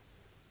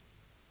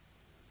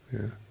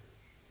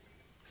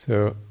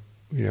 So,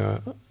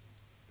 in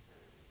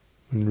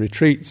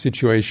retreat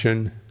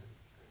situation,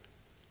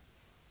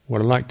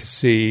 what I like to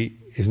see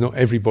is not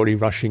everybody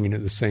rushing in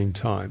at the same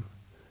time.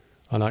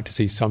 I like to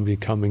see somebody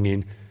coming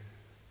in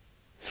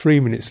 3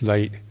 minutes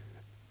late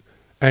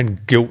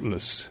and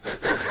guiltless.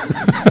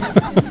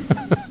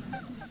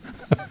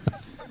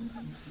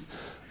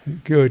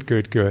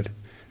 Good.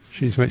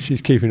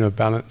 She's keeping her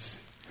balance.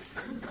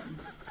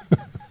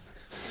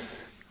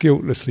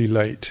 Guiltlessly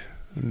late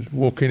and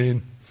walking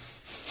in.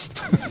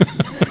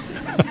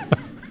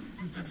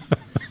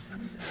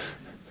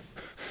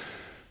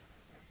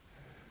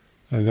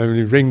 And then when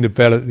you ring the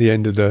bell at the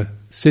end of the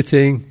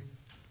sitting,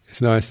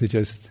 it's nice to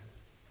just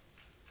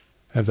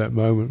have that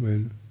moment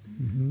when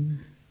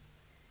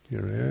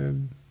here I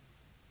am,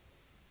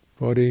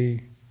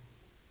 body,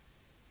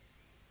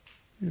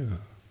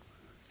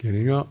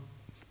 getting up,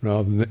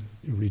 rather than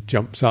he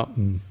jumps up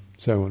and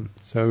so on.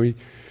 So we,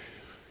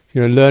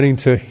 learning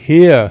to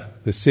hear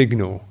the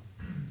signal,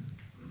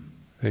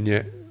 and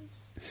yet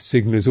the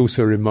signal is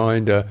also a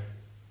reminder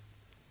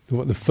that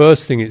what the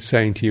first thing it's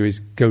saying to you is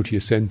go to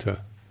your center.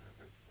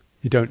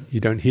 You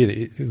don't hear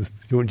it. What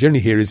you generally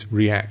hear is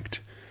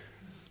react.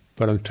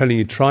 But I'm telling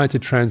you, try to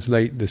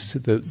translate the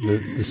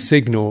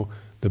signal,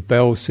 the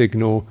bell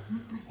signal,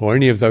 or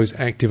any of those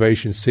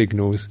activation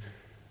signals.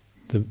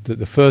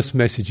 The first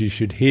message you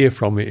should hear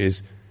from it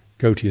is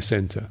go to your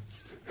center.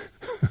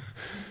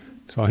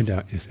 Find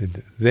out your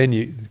center.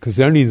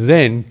 Because only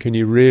then can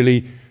you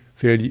really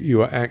feel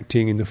you are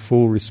acting in the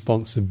full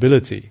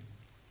responsibility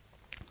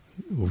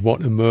of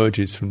what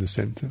emerges from the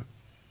center.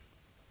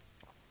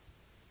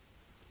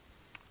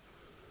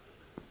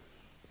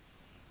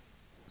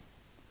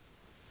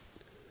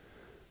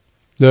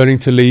 Learning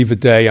to leave a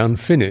day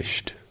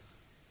unfinished.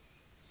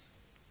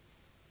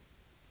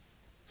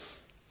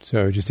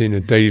 So just in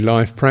a daily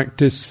life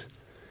practice,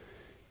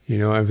 I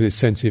have this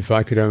sense if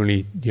I could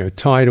only,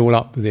 tie it all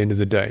up at the end of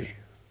the day.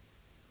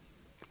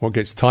 What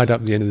gets tied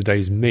up at the end of the day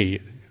is me,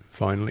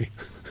 finally.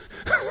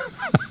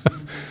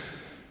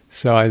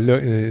 So I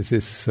look,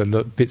 there's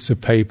bits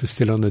of paper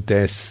still on the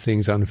desk,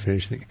 things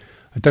unfinished.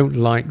 I don't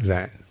like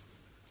that.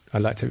 I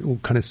like to have it all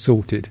kind of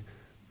sorted.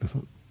 I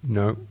thought,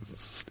 no.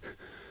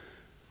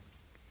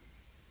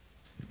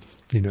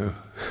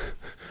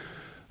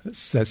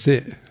 That's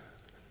it.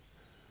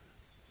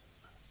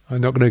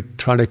 I'm not going to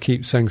try to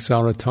keep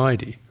samsara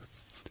tidy.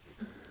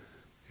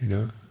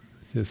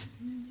 It's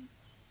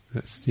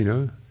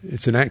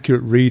an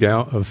accurate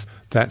readout of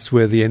that's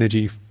where the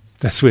energy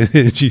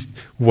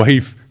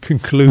wave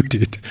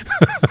concluded.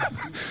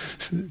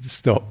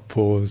 Stop,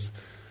 pause.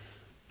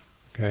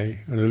 Okay,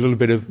 and a little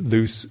bit of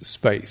loose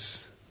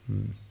space,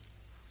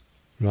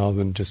 rather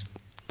than just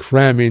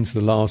cram into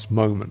the last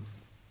moment.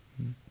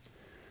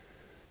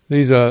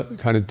 These are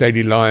kind of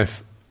daily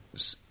life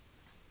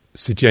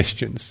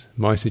suggestions,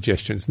 my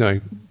suggestions,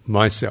 knowing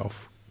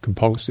myself,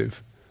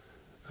 compulsive,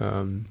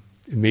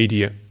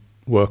 immediate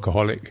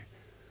workaholic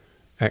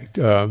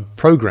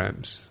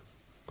programs.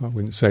 I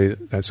wouldn't say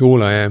that's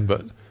all I am,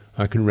 but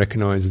I can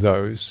recognize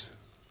those,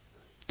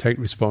 take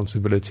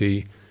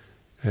responsibility,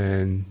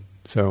 and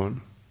so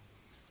on.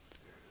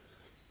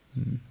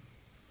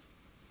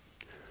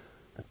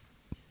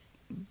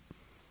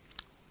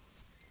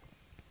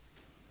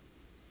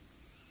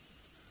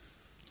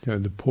 So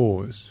the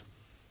pause.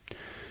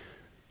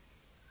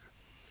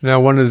 Now,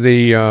 one of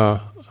the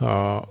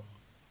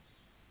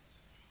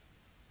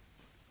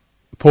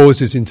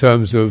pauses in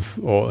terms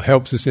of, or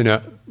helps us in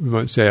our, we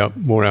might say, our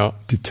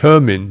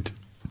determined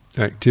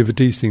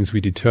activities, things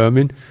we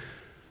determine,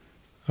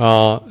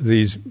 are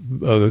these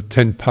the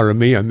 10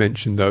 parami. I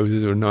mentioned those.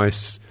 These are a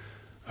nice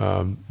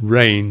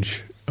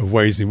range of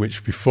ways in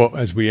which,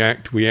 as we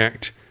act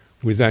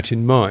with that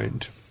in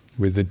mind,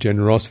 with the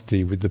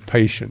generosity, with the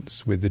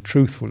patience, with the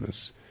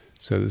truthfulness.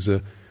 So there's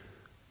a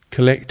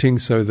collecting,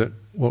 so that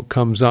what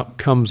comes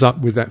up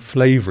with that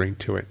flavouring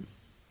to it.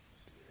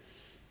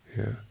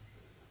 Yeah.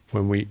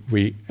 When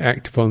we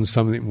act upon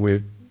something,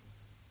 we've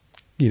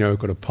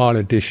got a pile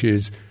of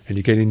dishes, and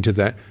you get into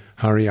that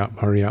hurry up,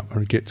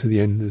 or get to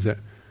the end. There's that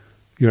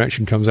your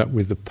action comes up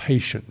with the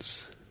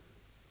patience,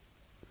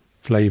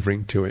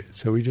 flavouring to it.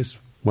 So we just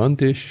one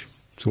dish.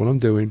 That's all I'm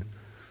doing.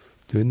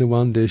 Doing the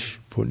one dish,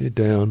 putting it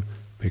down,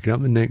 picking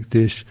up the next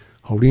dish,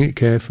 holding it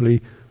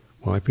carefully,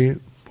 wiping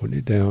it, putting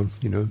it down.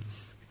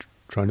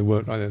 Trying to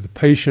work like that. The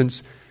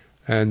patience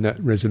and that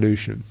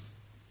resolution.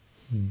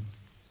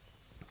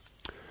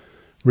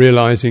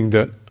 Realizing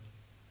that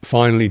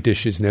finally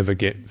dishes never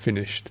get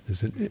finished.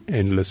 There's an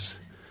endless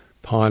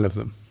pile of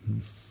them.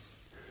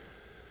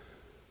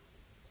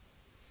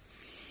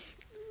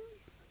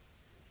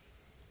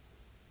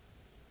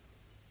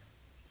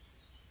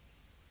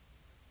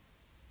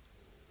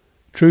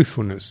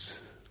 Truthfulness.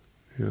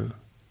 Yeah.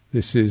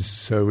 This is,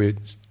 so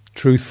it's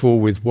truthful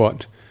with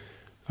what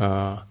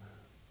our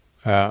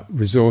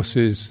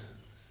resources,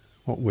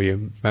 what we are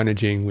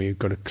managing. We've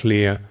got a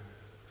clear,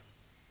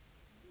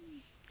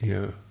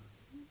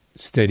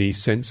 steady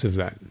sense of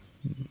that.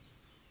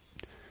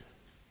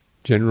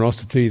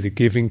 Generosity, the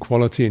giving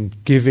quality, and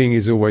giving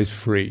is always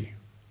free.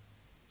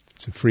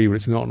 It's a free,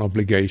 it's not an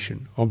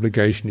obligation.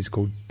 Obligation is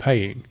called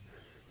paying.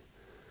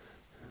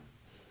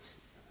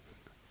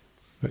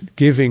 But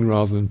giving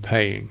rather than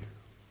paying.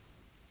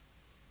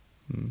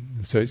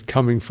 So it's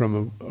coming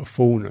from a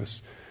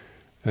fullness.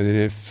 And then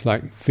if,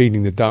 like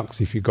feeding the ducks,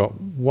 if you've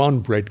got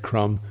one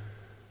breadcrumb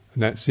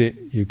and that's it,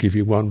 you give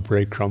you one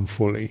breadcrumb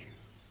fully.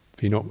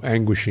 If you're not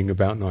anguishing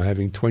about not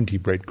having 20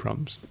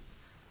 breadcrumbs,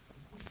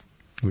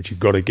 which you've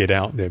got to get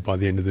out there by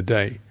the end of the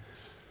day.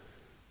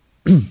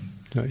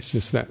 So it's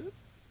just that.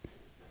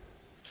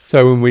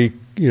 So when we,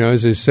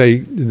 as I say,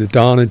 in the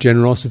dana,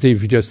 generosity,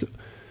 if you just,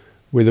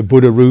 with a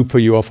Buddha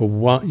Rupa, you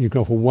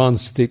can offer one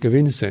stick of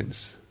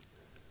incense.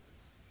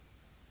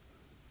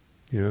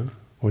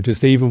 Or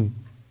just even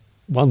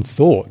one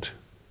thought.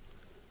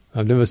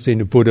 I've never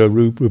seen a Buddha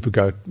Rupa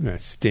go,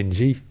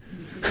 stingy.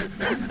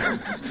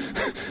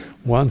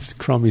 One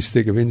crummy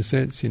stick of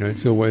incense,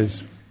 it's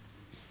always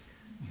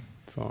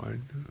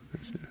fine.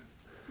 That's it.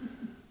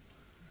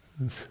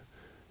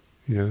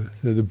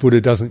 So the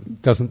Buddha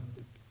doesn't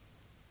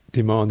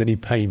demand any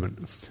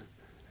payment.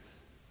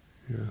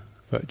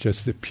 But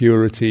just the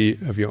purity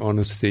of your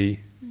honesty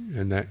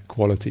and that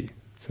quality.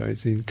 So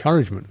it's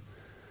encouragement.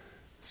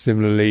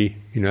 Similarly,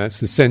 it's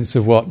the sense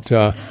of what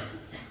a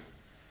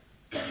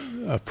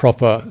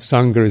proper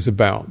sangha is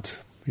about.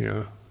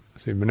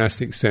 So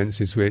monastic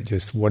sense is where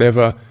just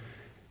whatever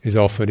is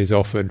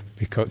offered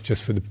because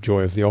just for the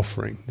joy of the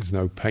offering. There's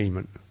no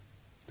payment.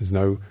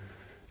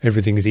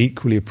 Everything is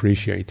equally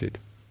appreciated.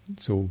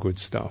 It's all good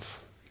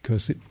stuff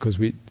because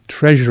we're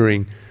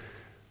treasuring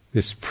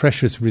this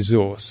precious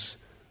resource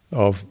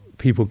of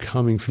people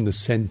coming from the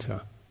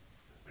centre.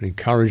 And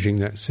encouraging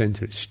that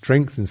centre, it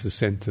strengthens the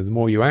centre. The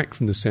more you act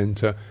from the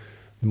centre,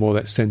 the more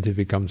that centre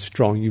becomes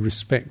strong. You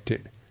respect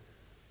it.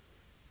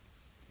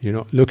 You're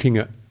not looking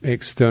at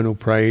external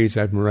praise,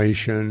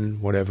 admiration,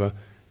 whatever.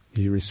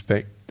 You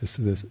respect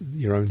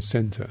your own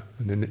centre.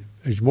 And then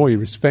the more you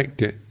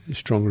respect it, the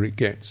stronger it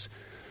gets.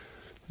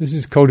 This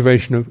is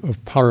cultivation of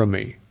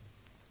parami.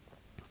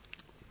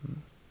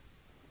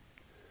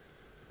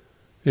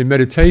 In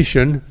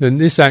meditation, then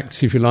this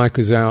acts, if you like,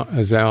 as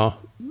our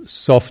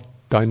soft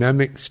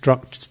dynamics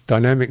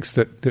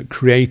that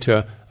create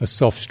a a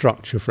soft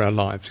structure for our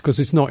lives, because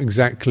it's not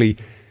exactly,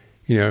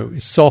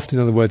 it's soft. In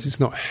other words, it's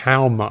not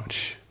how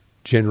much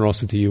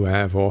generosity you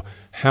have or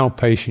how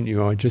patient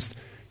you are. Just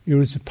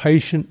you're as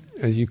patient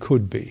as you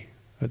could be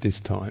at this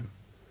time.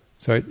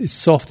 So it's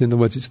soft. In other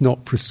words, it's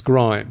not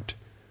prescribed,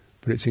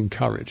 but it's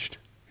encouraged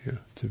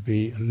to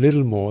be a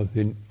little more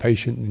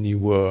patient than you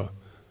were.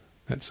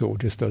 That's all.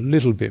 Just a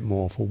little bit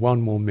more for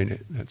one more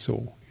minute. That's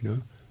all.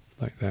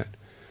 Like that.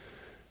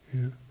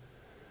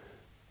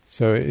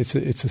 So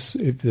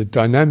the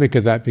dynamic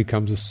of that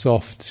becomes a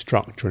soft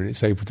structure, and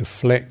it's able to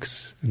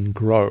flex and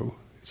grow.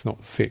 It's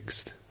not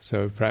fixed.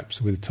 So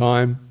perhaps with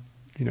time,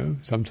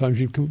 sometimes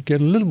you can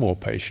get a little more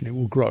patient. It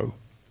will grow,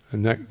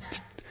 and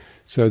that's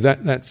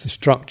a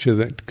structure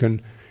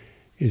that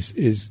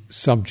is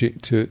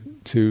subject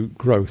to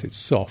growth. It's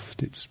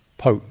soft. It's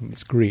potent.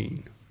 It's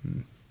green.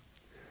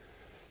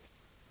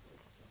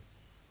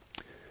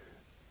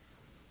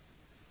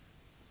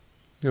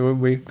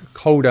 When we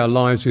hold our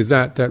lives with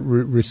that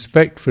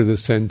respect for the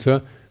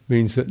center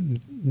means that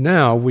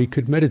now we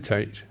could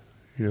meditate.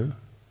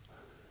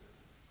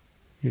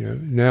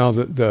 Now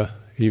that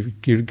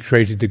you've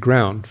created the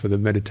ground for the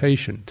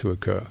meditation to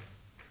occur.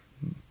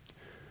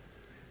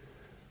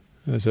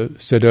 As I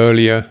said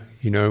earlier,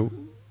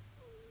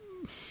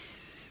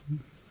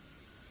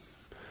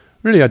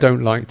 really I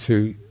don't like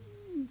to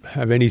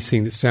have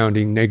anything that's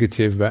sounding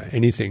negative about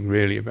anything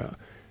really about.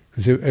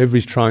 Because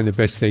everybody's trying the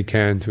best they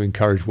can to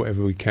encourage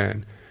whatever we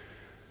can,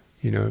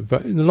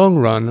 But in the long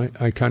run,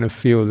 I kind of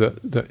feel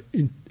that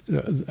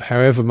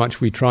however much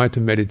we try to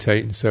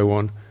meditate and so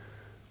on,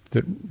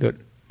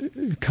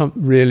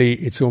 really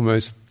it's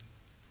almost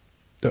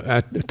that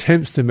our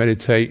attempts to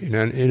meditate and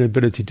our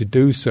inability to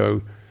do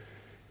so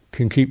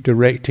can keep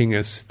directing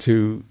us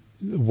to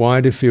a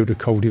wider field of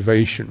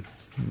cultivation.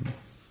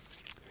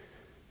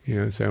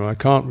 So I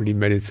can't really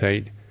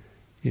meditate.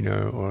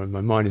 Or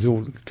my mind is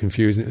all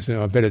confused, and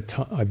so I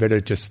better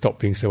just stop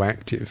being so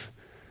active.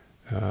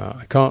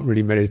 I can't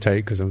really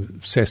meditate because I'm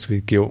obsessed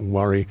with guilt and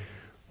worry.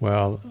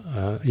 Well,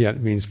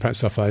 it means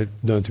perhaps if I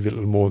learn to be a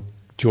little more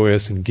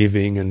joyous and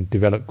giving and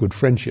develop good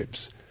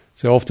friendships.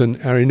 So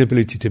often our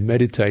inability to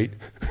meditate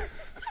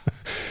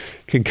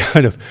can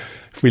kind of,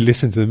 if we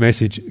listen to the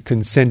message,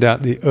 can send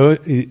out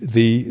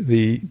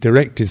the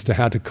directives to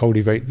how to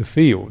cultivate the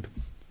field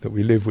that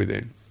we live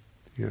within.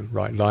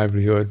 Right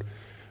livelihood,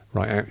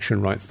 right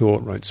action, right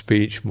thought, right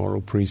speech,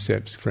 moral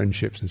precepts,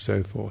 friendships, and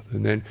so forth.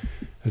 And then,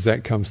 as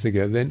that comes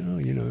together,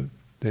 then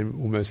then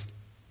almost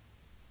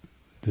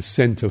the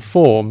center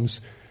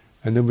forms,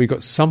 and then we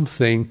got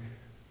something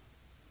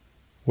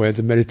where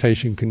the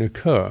meditation can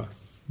occur.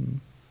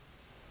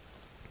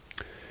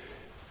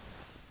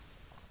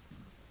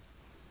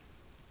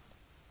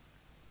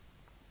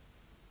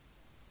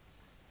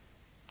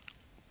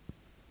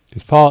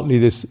 It's partly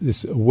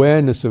this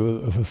awareness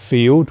of a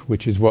field,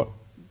 which is what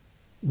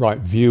right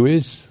view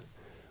is,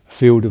 a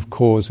field of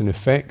cause and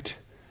effect,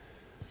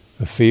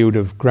 a field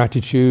of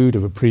gratitude,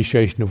 of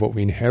appreciation of what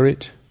we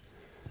inherit,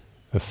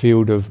 a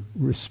field of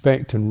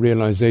respect and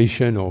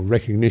realization or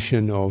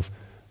recognition of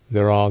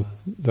there are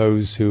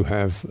those who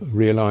have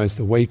realized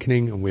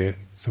awakening, and we're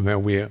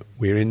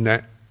in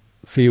that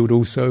field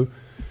also,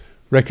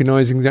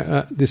 recognizing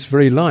that this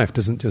very life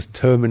doesn't just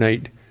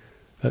terminate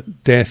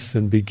at death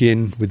and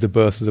begin with the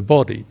birth of the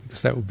body,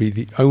 because that would be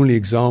the only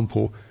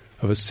example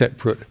of a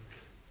separate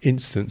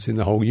instance in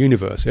the whole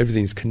universe.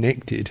 Everything's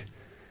connected.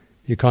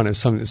 You can't have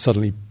something that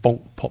suddenly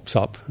bonk pops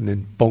up and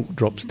then bonk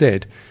drops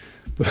dead.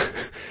 But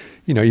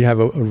you have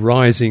a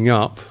rising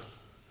up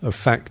of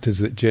factors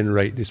that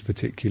generate this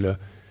particular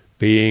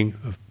being,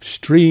 of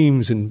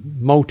streams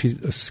and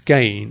a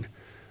skein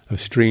of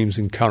streams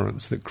and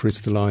currents that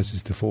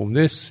crystallizes to form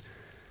this,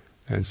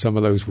 and some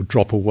of those will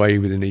drop away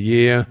within a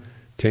year,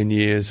 10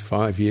 years,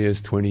 5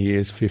 years, 20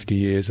 years, 50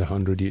 years,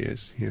 100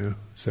 years.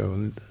 So,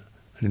 and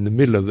in the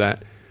middle of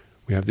that,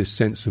 we have this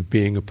sense of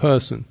being a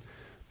person.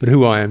 But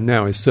who I am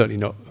now is certainly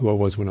not who I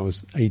was when I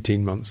was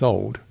 18 months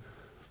old.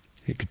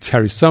 It could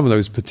carry some of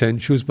those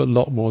potentials, but a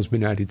lot more has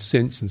been added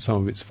since, and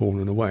some of it's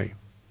fallen away.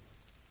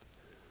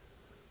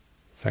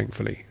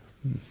 Thankfully.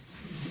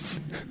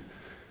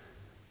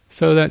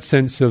 So that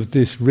sense of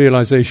this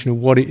realization of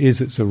what it is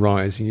that's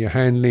arising, you're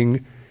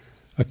handling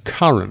a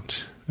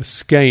current, a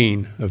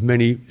skein of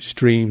many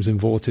streams and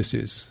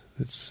vortices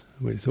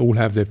which all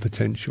have their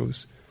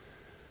potentials.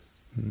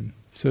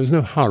 So there's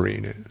no hurry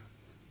in it,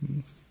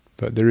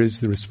 but there is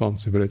the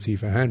responsibility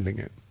for handling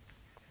it.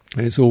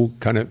 And it's all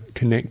kind of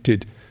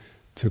connected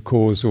to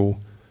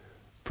causal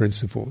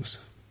principles.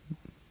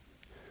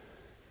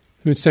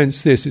 In a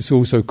sense, it's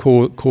also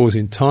cause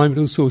in time,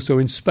 but it's also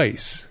in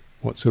space.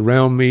 What's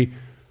around me,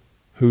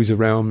 who's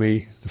around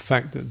me, the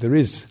fact that there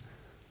is,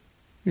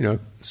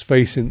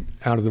 space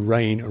out of the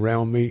rain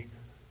around me.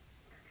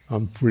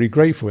 I'm really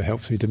grateful. It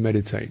helps me to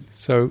meditate.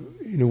 So,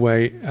 in a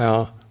way,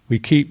 we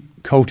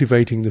keep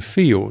cultivating the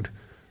field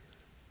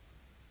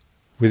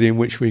within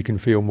which we can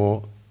feel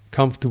more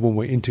comfortable,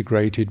 more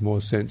integrated,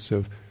 more sense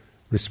of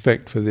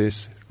respect for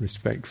this,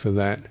 respect for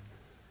that,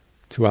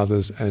 to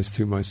others as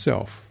to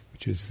myself,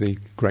 which is the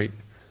great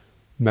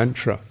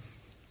mantra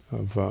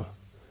of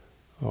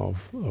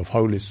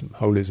holism,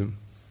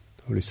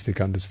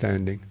 holistic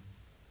understanding.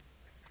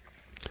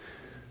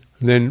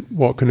 And then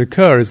what can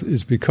occur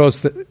is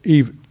because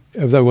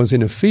although one's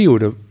in a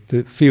field,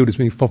 the field is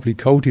being properly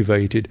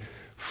cultivated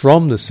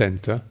from the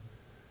centre,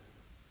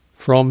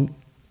 from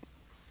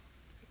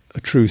a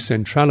true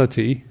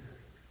centrality,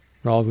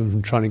 rather than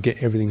from trying to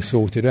get everything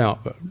sorted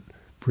out, but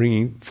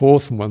bringing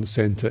forth from one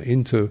centre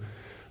into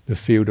the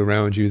field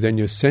around you, then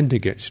your centre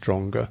gets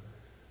stronger.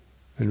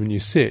 And when you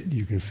sit,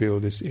 you can feel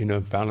this inner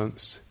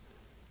balance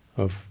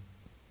of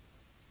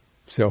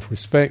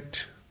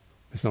self-respect.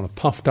 It's not a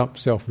puffed up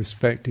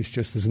self-respect, it's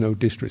just there's no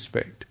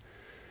disrespect.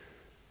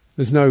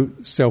 There's no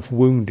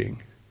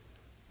self-wounding.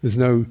 There's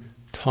no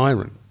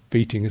tyrant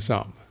beating us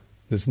up.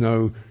 There's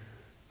no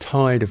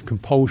tide of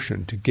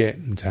compulsion to get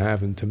and to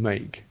have and to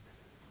make.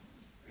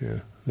 Yeah.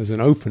 There's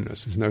an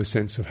openness, there's no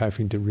sense of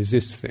having to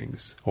resist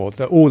things. Or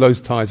all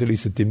those tides at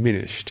least are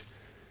diminished.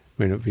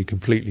 May not be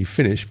completely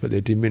finished, but they're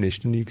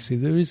diminished. And you can see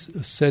there is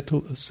a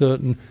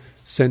certain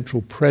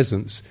central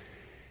presence,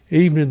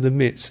 even in the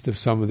midst of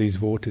some of these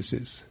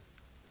vortices.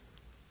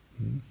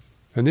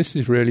 And this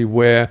is really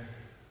where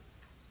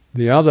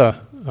the other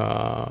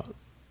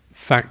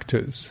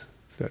factors,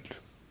 that,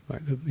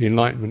 like the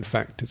Enlightenment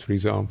Factors, for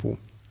example,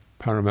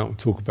 Paramount will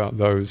talk about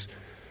those,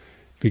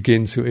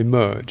 begin to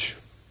emerge.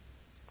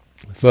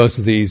 The first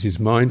of these is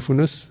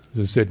mindfulness. As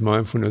I said,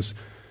 mindfulness,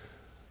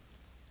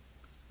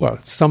 well,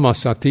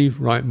 samasati,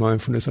 right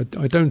mindfulness,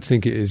 I don't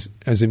think it is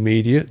as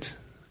immediate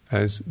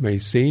as may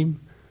seem,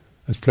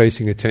 as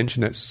placing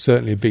attention. That's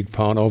certainly a big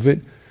part of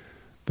it.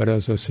 But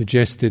as I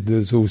suggested,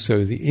 there's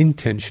also the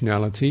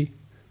intentionality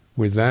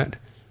with that,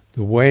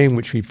 the way in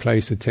which we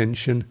place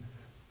attention,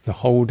 the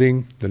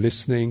holding, the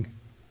listening,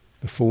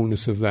 the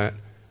fullness of that,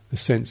 the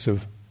sense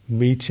of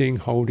meeting,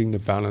 holding the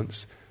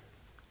balance.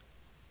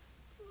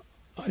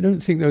 I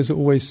don't think those are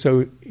always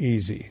so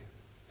easy,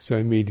 so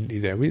immediately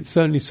there.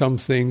 Certainly some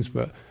things,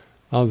 but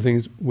other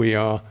things we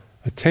are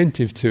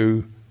attentive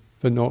to,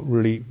 but not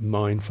really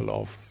mindful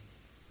of.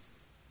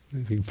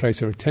 We can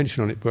place our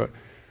attention on it, but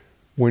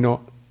we're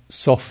not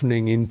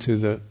softening into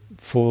the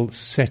full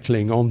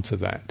settling onto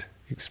that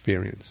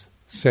experience,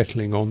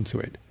 settling onto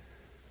it.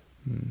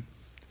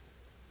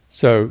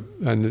 So,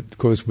 and of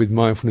course with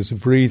mindfulness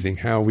of breathing,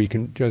 how we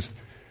can just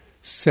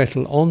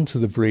settle onto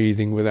the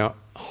breathing without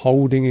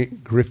holding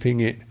it, gripping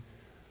it,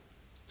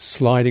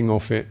 sliding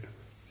off it,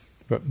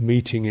 but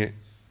meeting it,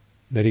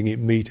 letting it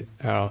meet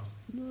our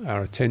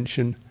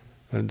attention,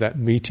 and that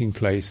meeting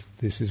place,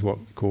 this is what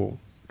we call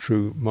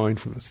true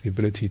mindfulness, the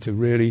ability to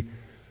really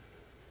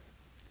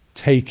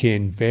take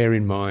in, bear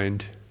in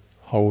mind,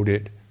 hold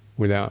it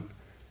without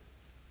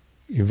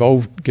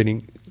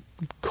getting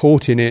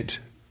caught in it,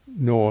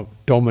 nor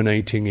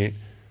dominating it,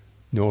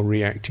 nor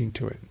reacting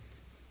to it.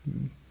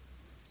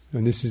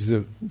 And this is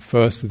the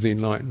first of the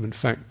Enlightenment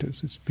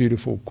Factors. It's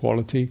beautiful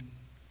quality,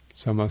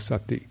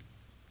 samasati.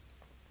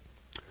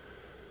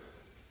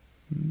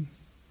 And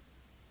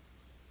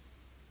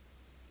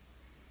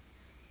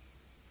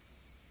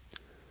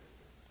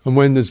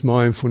when there's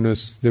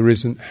mindfulness, there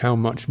isn't how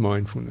much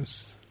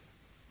mindfulness.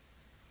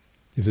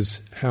 If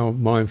it's how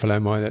mindful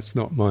am I, that's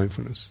not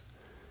mindfulness.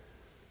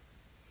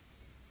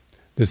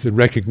 There's the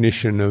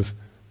recognition of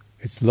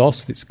it's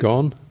lost, it's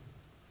gone,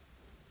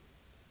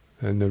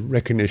 and the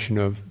recognition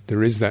of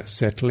there is that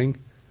settling,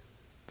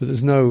 but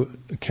there's no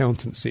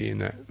accountancy in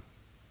that.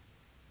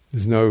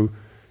 There's no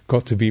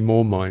got to be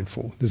more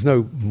mindful. There's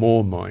no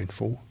more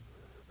mindful.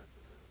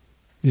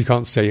 You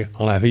can't say,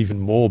 I'll have even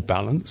more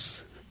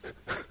balance.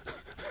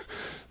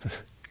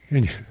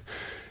 And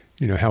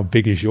how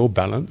big is your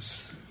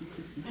balance?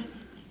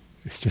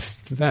 It's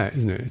just that,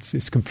 isn't it?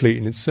 It's complete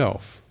in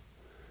itself.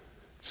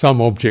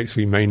 Some objects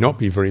we may not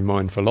be very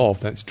mindful of,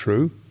 that's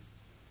true.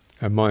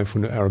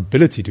 Our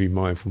ability to be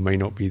mindful may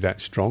not be that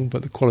strong,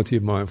 but the quality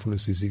of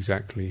mindfulness is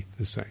exactly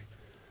the same.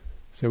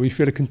 So we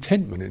feel a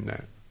contentment in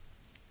that,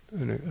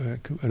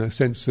 and a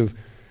sense of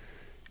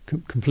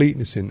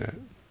completeness in that.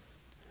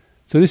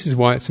 So this is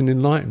why it's an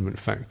enlightenment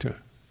factor.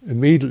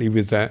 Immediately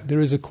with that, there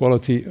is a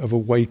quality of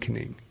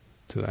awakening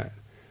to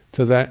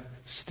that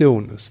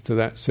stillness, to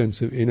that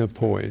sense of inner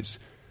poise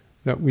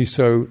that we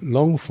so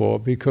long for,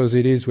 because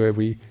it is where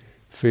we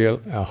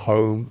feel our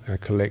home, our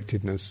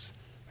collectedness,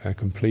 our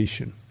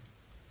completion.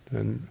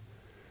 And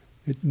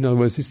in other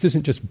words, this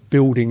isn't just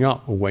building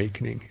up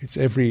awakening. It's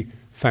every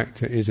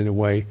factor is, in a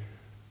way,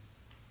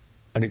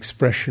 an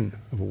expression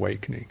of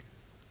awakening,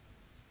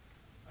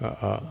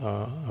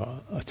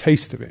 a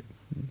taste of it.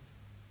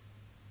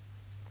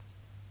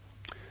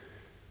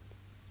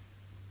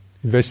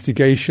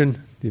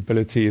 Investigation, the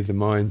ability of the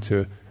mind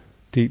to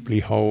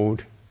deeply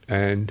hold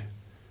and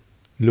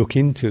look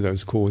into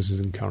those causes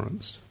and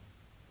currents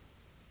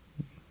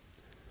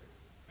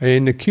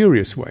in a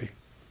curious way.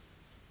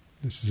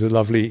 This is a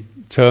lovely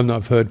term that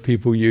I've heard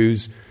people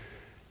use.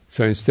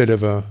 So instead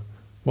of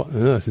what on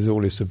earth is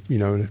all this, a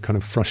kind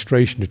of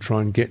frustration to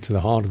try and get to the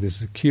heart of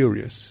this, is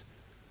curious.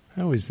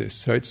 How is this?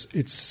 So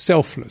it's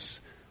selfless.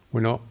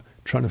 We're not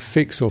trying to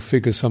fix or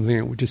figure something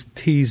out. We're just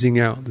teasing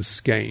out the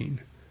skein.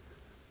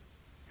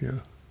 Yeah.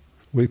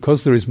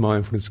 Because there is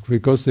mindfulness,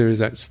 because there is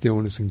that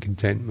stillness and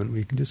contentment,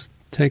 we can just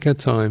take our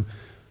time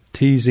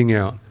teasing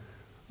out,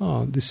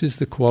 this is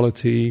the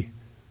quality,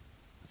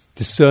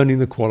 discerning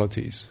the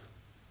qualities.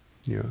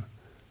 Yeah.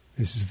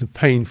 This is the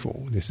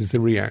painful, this is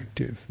the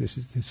reactive.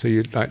 So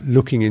you're like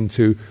looking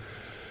into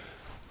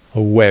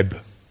a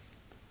web.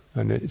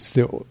 And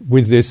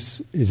with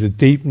this is a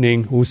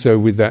deepening also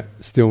with that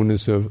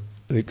stillness of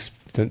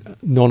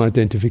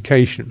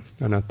non-identification,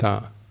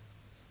 anatta.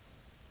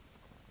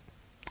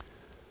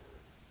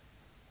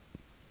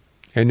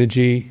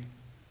 Energy,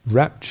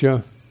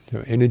 rapture,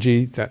 so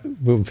energy that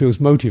feels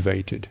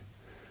motivated,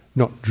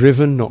 not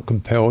driven, not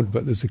compelled,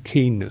 but there's a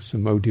keenness, a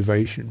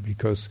motivation,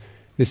 because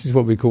this is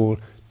what we call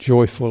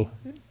joyful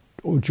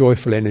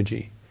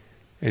energy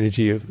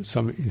of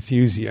some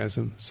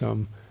enthusiasm,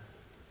 some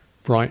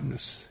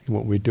brightness in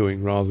what we're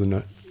doing, rather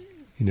than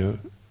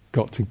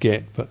got to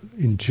get, but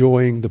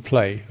enjoying the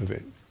play of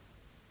it.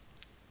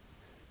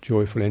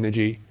 Joyful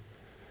energy,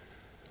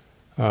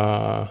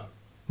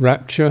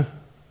 rapture.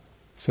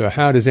 So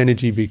how does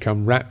energy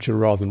become rapture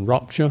rather than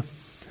rupture?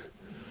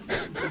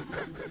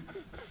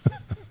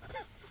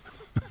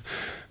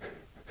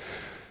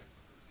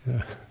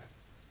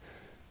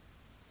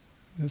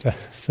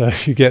 So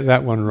if you get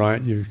that one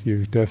right,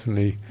 you've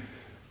definitely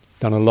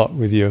done a lot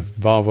with your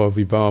bhava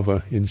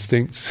vibhava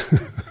instincts.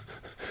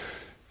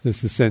 There's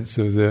the sense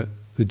of the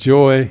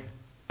joy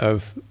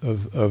of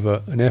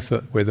an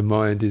effort where the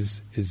mind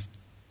is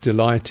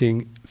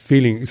delighting,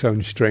 feeling its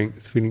own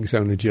strength, feeling its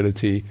own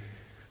agility,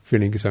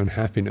 feeling its own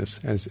happiness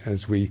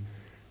as we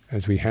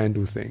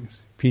handle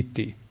things.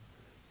 Piti,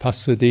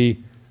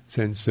 passaddhi,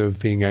 sense of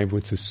being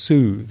able to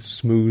soothe,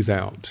 smooth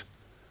out,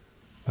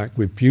 like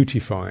we're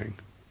beautifying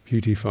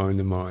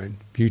the mind,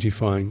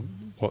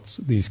 beautifying what's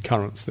these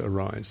currents that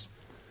arise.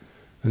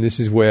 And this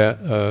is where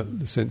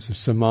the sense of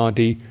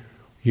samadhi,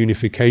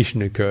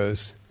 unification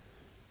occurs,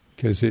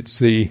 because it's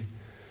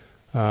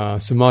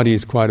samadhi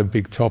is quite a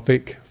big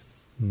topic,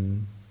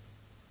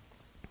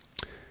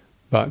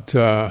 but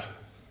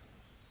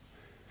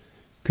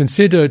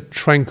consider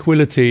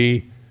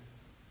tranquility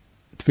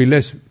to be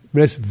less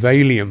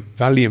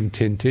Valium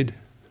tinted,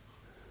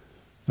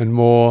 and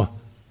more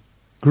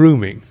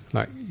grooming,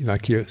 like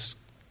you're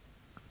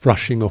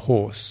brushing a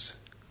horse,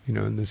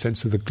 in the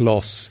sense of the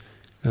gloss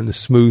and the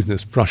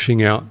smoothness,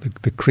 brushing out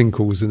the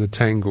crinkles and the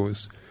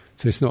tangles.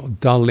 So it's not a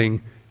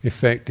dulling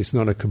effect, it's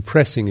not a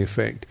compressing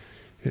effect,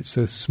 it's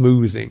a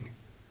smoothing,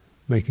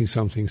 making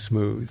something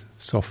smooth,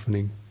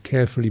 softening,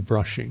 carefully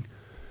brushing.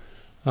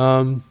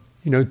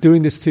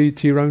 Doing this to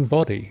your own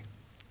body,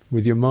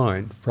 with your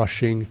mind,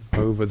 brushing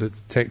over the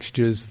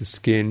textures, the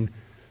skin,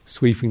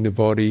 sweeping the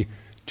body,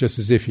 just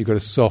as if you've got a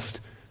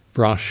soft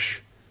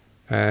brush,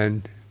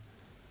 and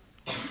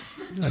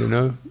I don't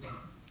know,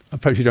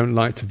 perhaps you don't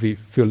like to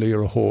feel like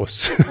you're a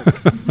horse.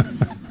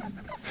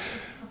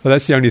 But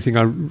that's the only thing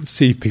I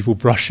see people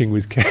brushing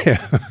with care.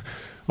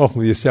 Often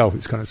with yourself,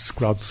 it's kind of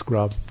scrub,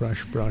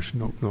 brush,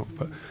 knock.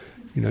 But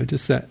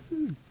just that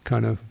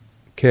kind of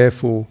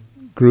careful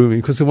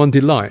grooming, because the one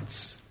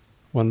delights,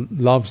 one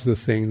loves the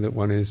thing that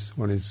one is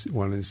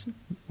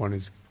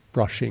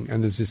brushing,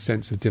 and there's this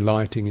sense of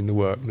delighting in the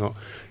work, not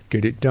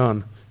get it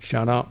done,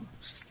 shut up,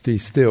 be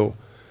still.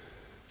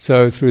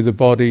 So through the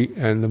body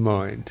and the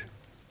mind,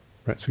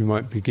 perhaps we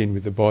might begin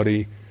with the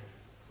body,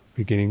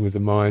 beginning with the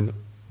mind,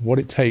 what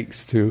it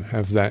takes to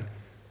have that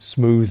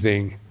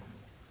smoothing,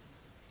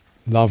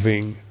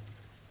 loving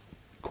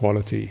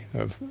quality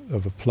of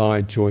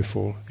applied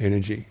joyful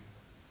energy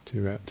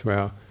to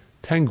our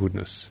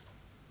tangledness,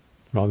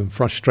 rather than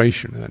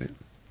frustration at it,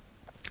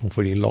 or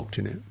feeling locked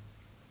in it.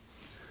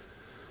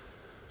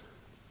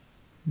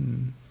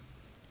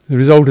 The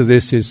result of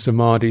this is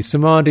samadhi.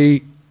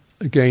 Samadhi,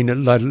 again, a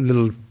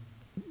little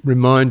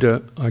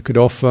reminder I could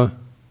offer,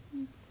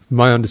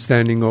 my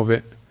understanding of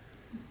it,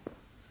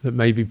 that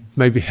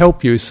maybe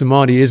help you.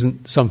 Samadhi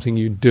isn't something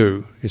you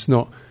do. It's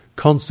not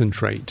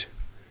concentrate.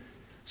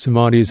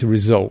 Samadhi is a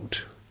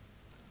result,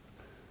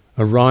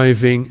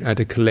 arriving at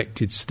a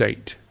collected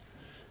state.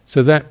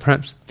 So that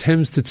perhaps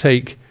tends to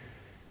take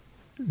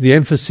the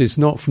emphasis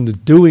not from the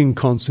doing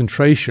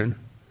concentration.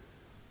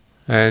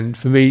 And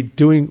for me,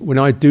 when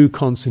I do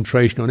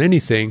concentration on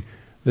anything,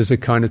 there's a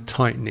kind of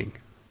tightening.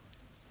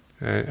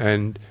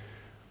 And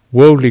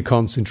worldly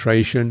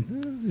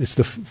concentration, it's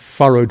the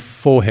furrowed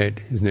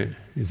forehead, isn't it?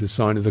 Is the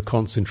sign of the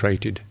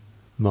concentrated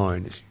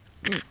mind.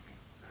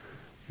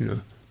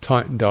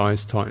 Tightened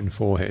eyes, tightened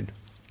forehead,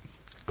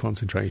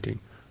 concentrating.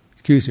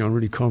 Excuse me, I'm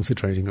really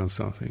concentrating on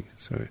something.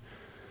 So,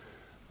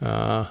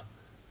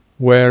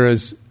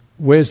 whereas,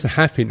 where's the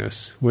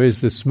happiness?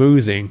 Where's the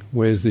smoothing?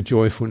 Where's the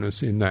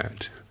joyfulness in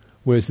that?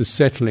 Where's the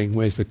settling?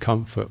 Where's the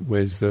comfort?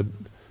 Where's the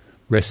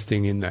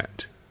resting in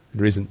that?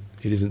 It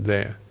isn't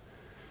there.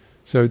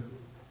 So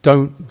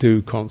don't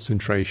do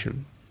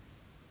concentration.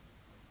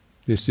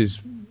 This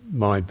is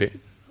my bit.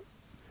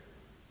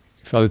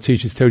 If other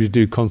teachers tell you to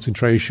do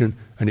concentration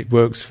and it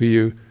works for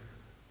you,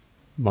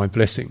 my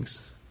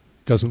blessings.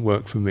 doesn't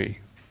work for me.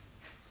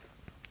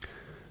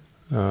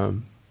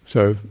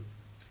 So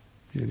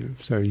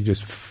you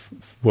just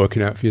work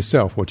it out for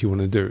yourself what you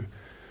want to do.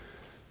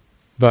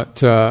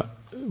 But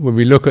when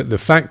we look at the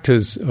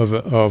factors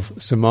of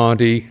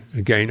samadhi,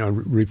 again, I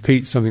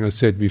repeat something I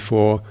said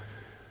before.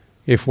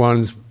 If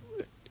one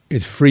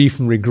is free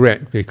from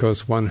regret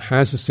because one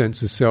has a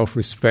sense of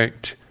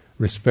self-respect,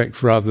 respect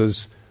for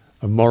others,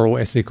 a moral,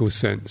 ethical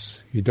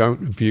sense, you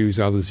don't abuse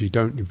others, you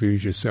don't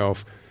abuse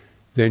yourself,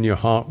 then your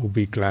heart will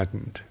be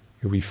gladdened.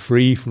 You'll be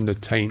free from the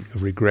taint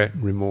of regret,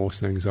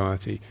 remorse, and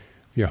anxiety.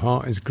 If your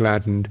heart is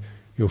gladdened,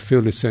 you'll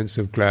feel the sense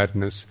of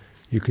gladness.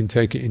 You can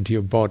take it into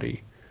your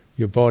body.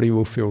 Your body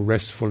will feel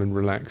restful and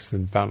relaxed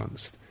and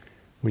balanced.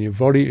 When your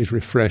body is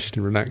refreshed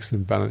and relaxed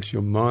and balanced,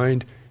 your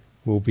mind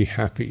will be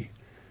happy.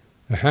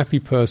 A happy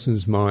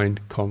person's mind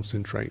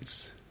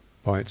concentrates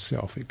by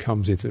itself. It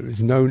comes into it.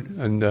 There's no,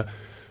 and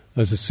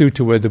there's a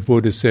sutta where the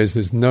Buddha says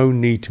there's no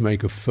need to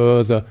make a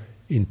further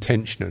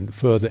intention and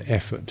further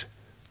effort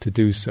to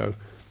do so.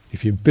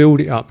 If you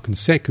build it up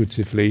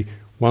consecutively,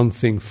 one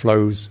thing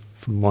flows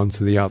from one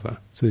to the other.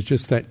 So it's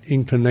just that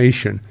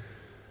inclination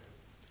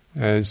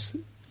as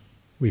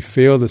we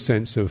feel the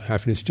sense of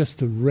happiness, just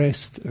to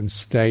rest and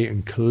stay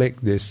and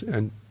collect this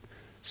and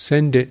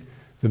send it,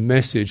 the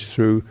message,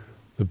 through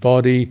the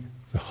body,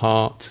 the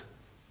heart,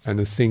 and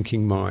the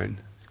thinking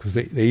mind, because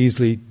they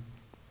easily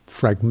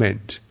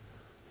fragment.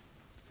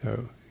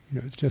 So,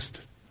 it's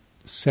just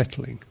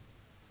settling,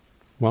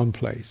 one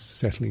place,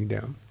 settling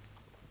down.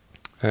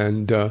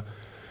 And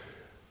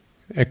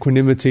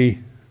equanimity,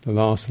 the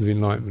last of the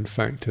Enlightenment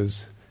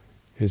Factors,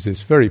 is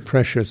this very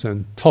precious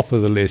and top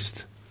of the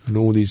list. And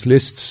all these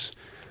lists,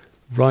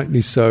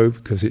 rightly so,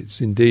 because it's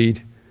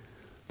indeed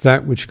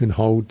that which can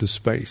hold the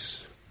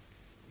space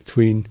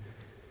between.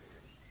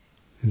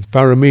 In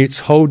Parami, it's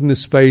holding the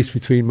space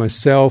between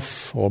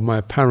myself or my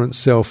apparent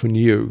self and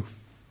you,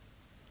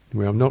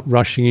 where I'm not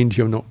rushing into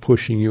you, I'm not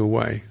pushing you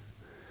away.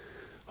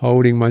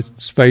 Holding my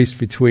space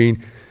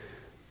between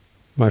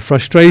my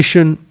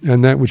frustration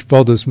and that which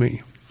bothers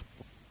me.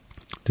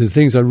 The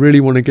things I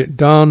really want to get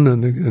done,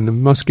 and I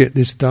must get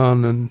this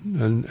done,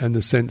 and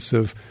the sense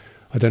of,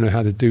 I don't know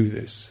how to do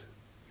this.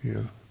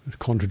 There's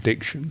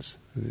contradictions.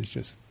 And it's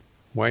just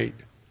wait,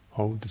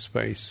 hold the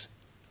space.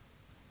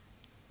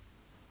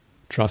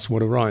 Trust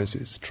what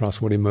arises,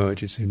 trust what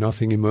emerges. If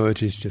nothing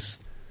emerges, just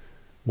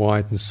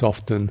widen,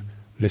 soften,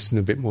 listen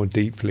a bit more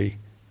deeply,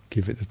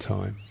 give it the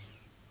time.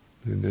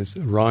 And there's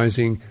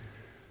arising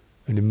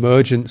an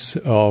emergence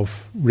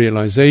of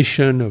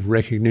realization, of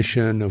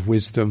recognition, of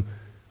wisdom,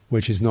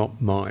 which is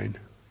not mine,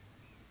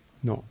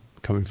 not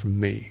coming from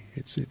me.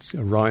 It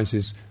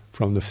arises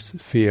from the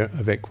sphere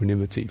of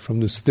equanimity, from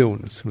the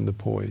stillness, from the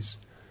poise.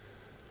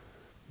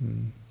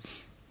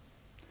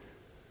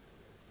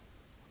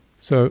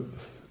 So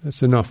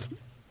that's enough,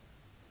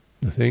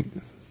 I think,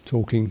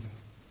 talking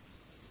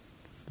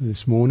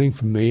this morning,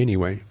 from me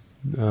anyway.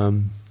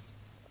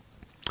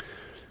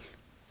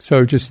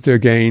 So just to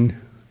again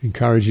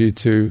encourage you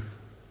to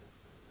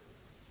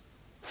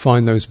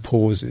find those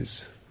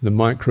pauses, the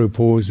micro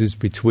pauses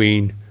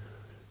between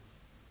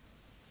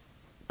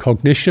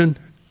cognition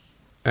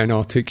and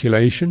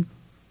articulation.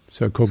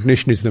 So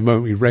cognition is the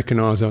moment we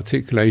recognize,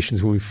 articulation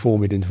is when we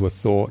form it into a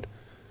thought.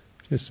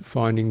 Just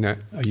finding that,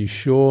 are you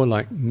sure?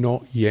 Like,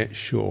 not yet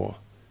sure.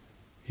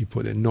 You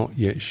put it, not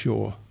yet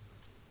sure.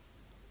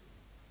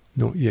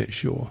 Not yet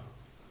sure.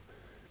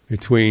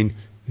 Between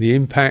the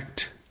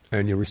impact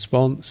and your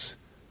response,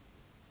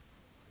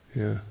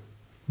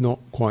 not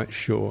quite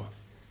sure.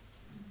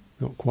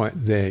 Not quite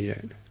there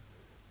yet.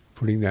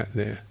 Putting that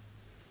there.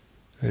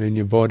 And in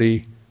your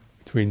body,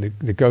 between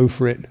the go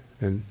for it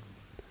and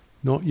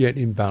not yet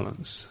in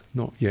balance,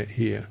 not yet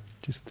here.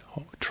 Just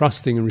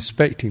trusting and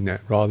respecting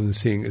that rather than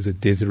seeing it as a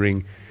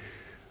dithering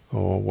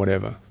or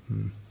whatever.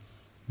 And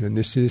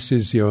this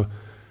is your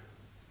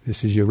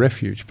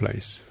refuge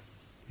place.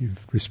 You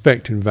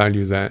respect and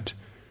value that.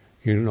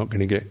 You're not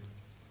going to get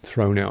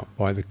thrown out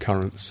by the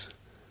currents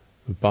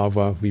of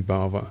bhava,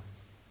 vibhava,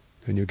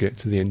 and you'll get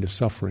to the end of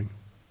suffering.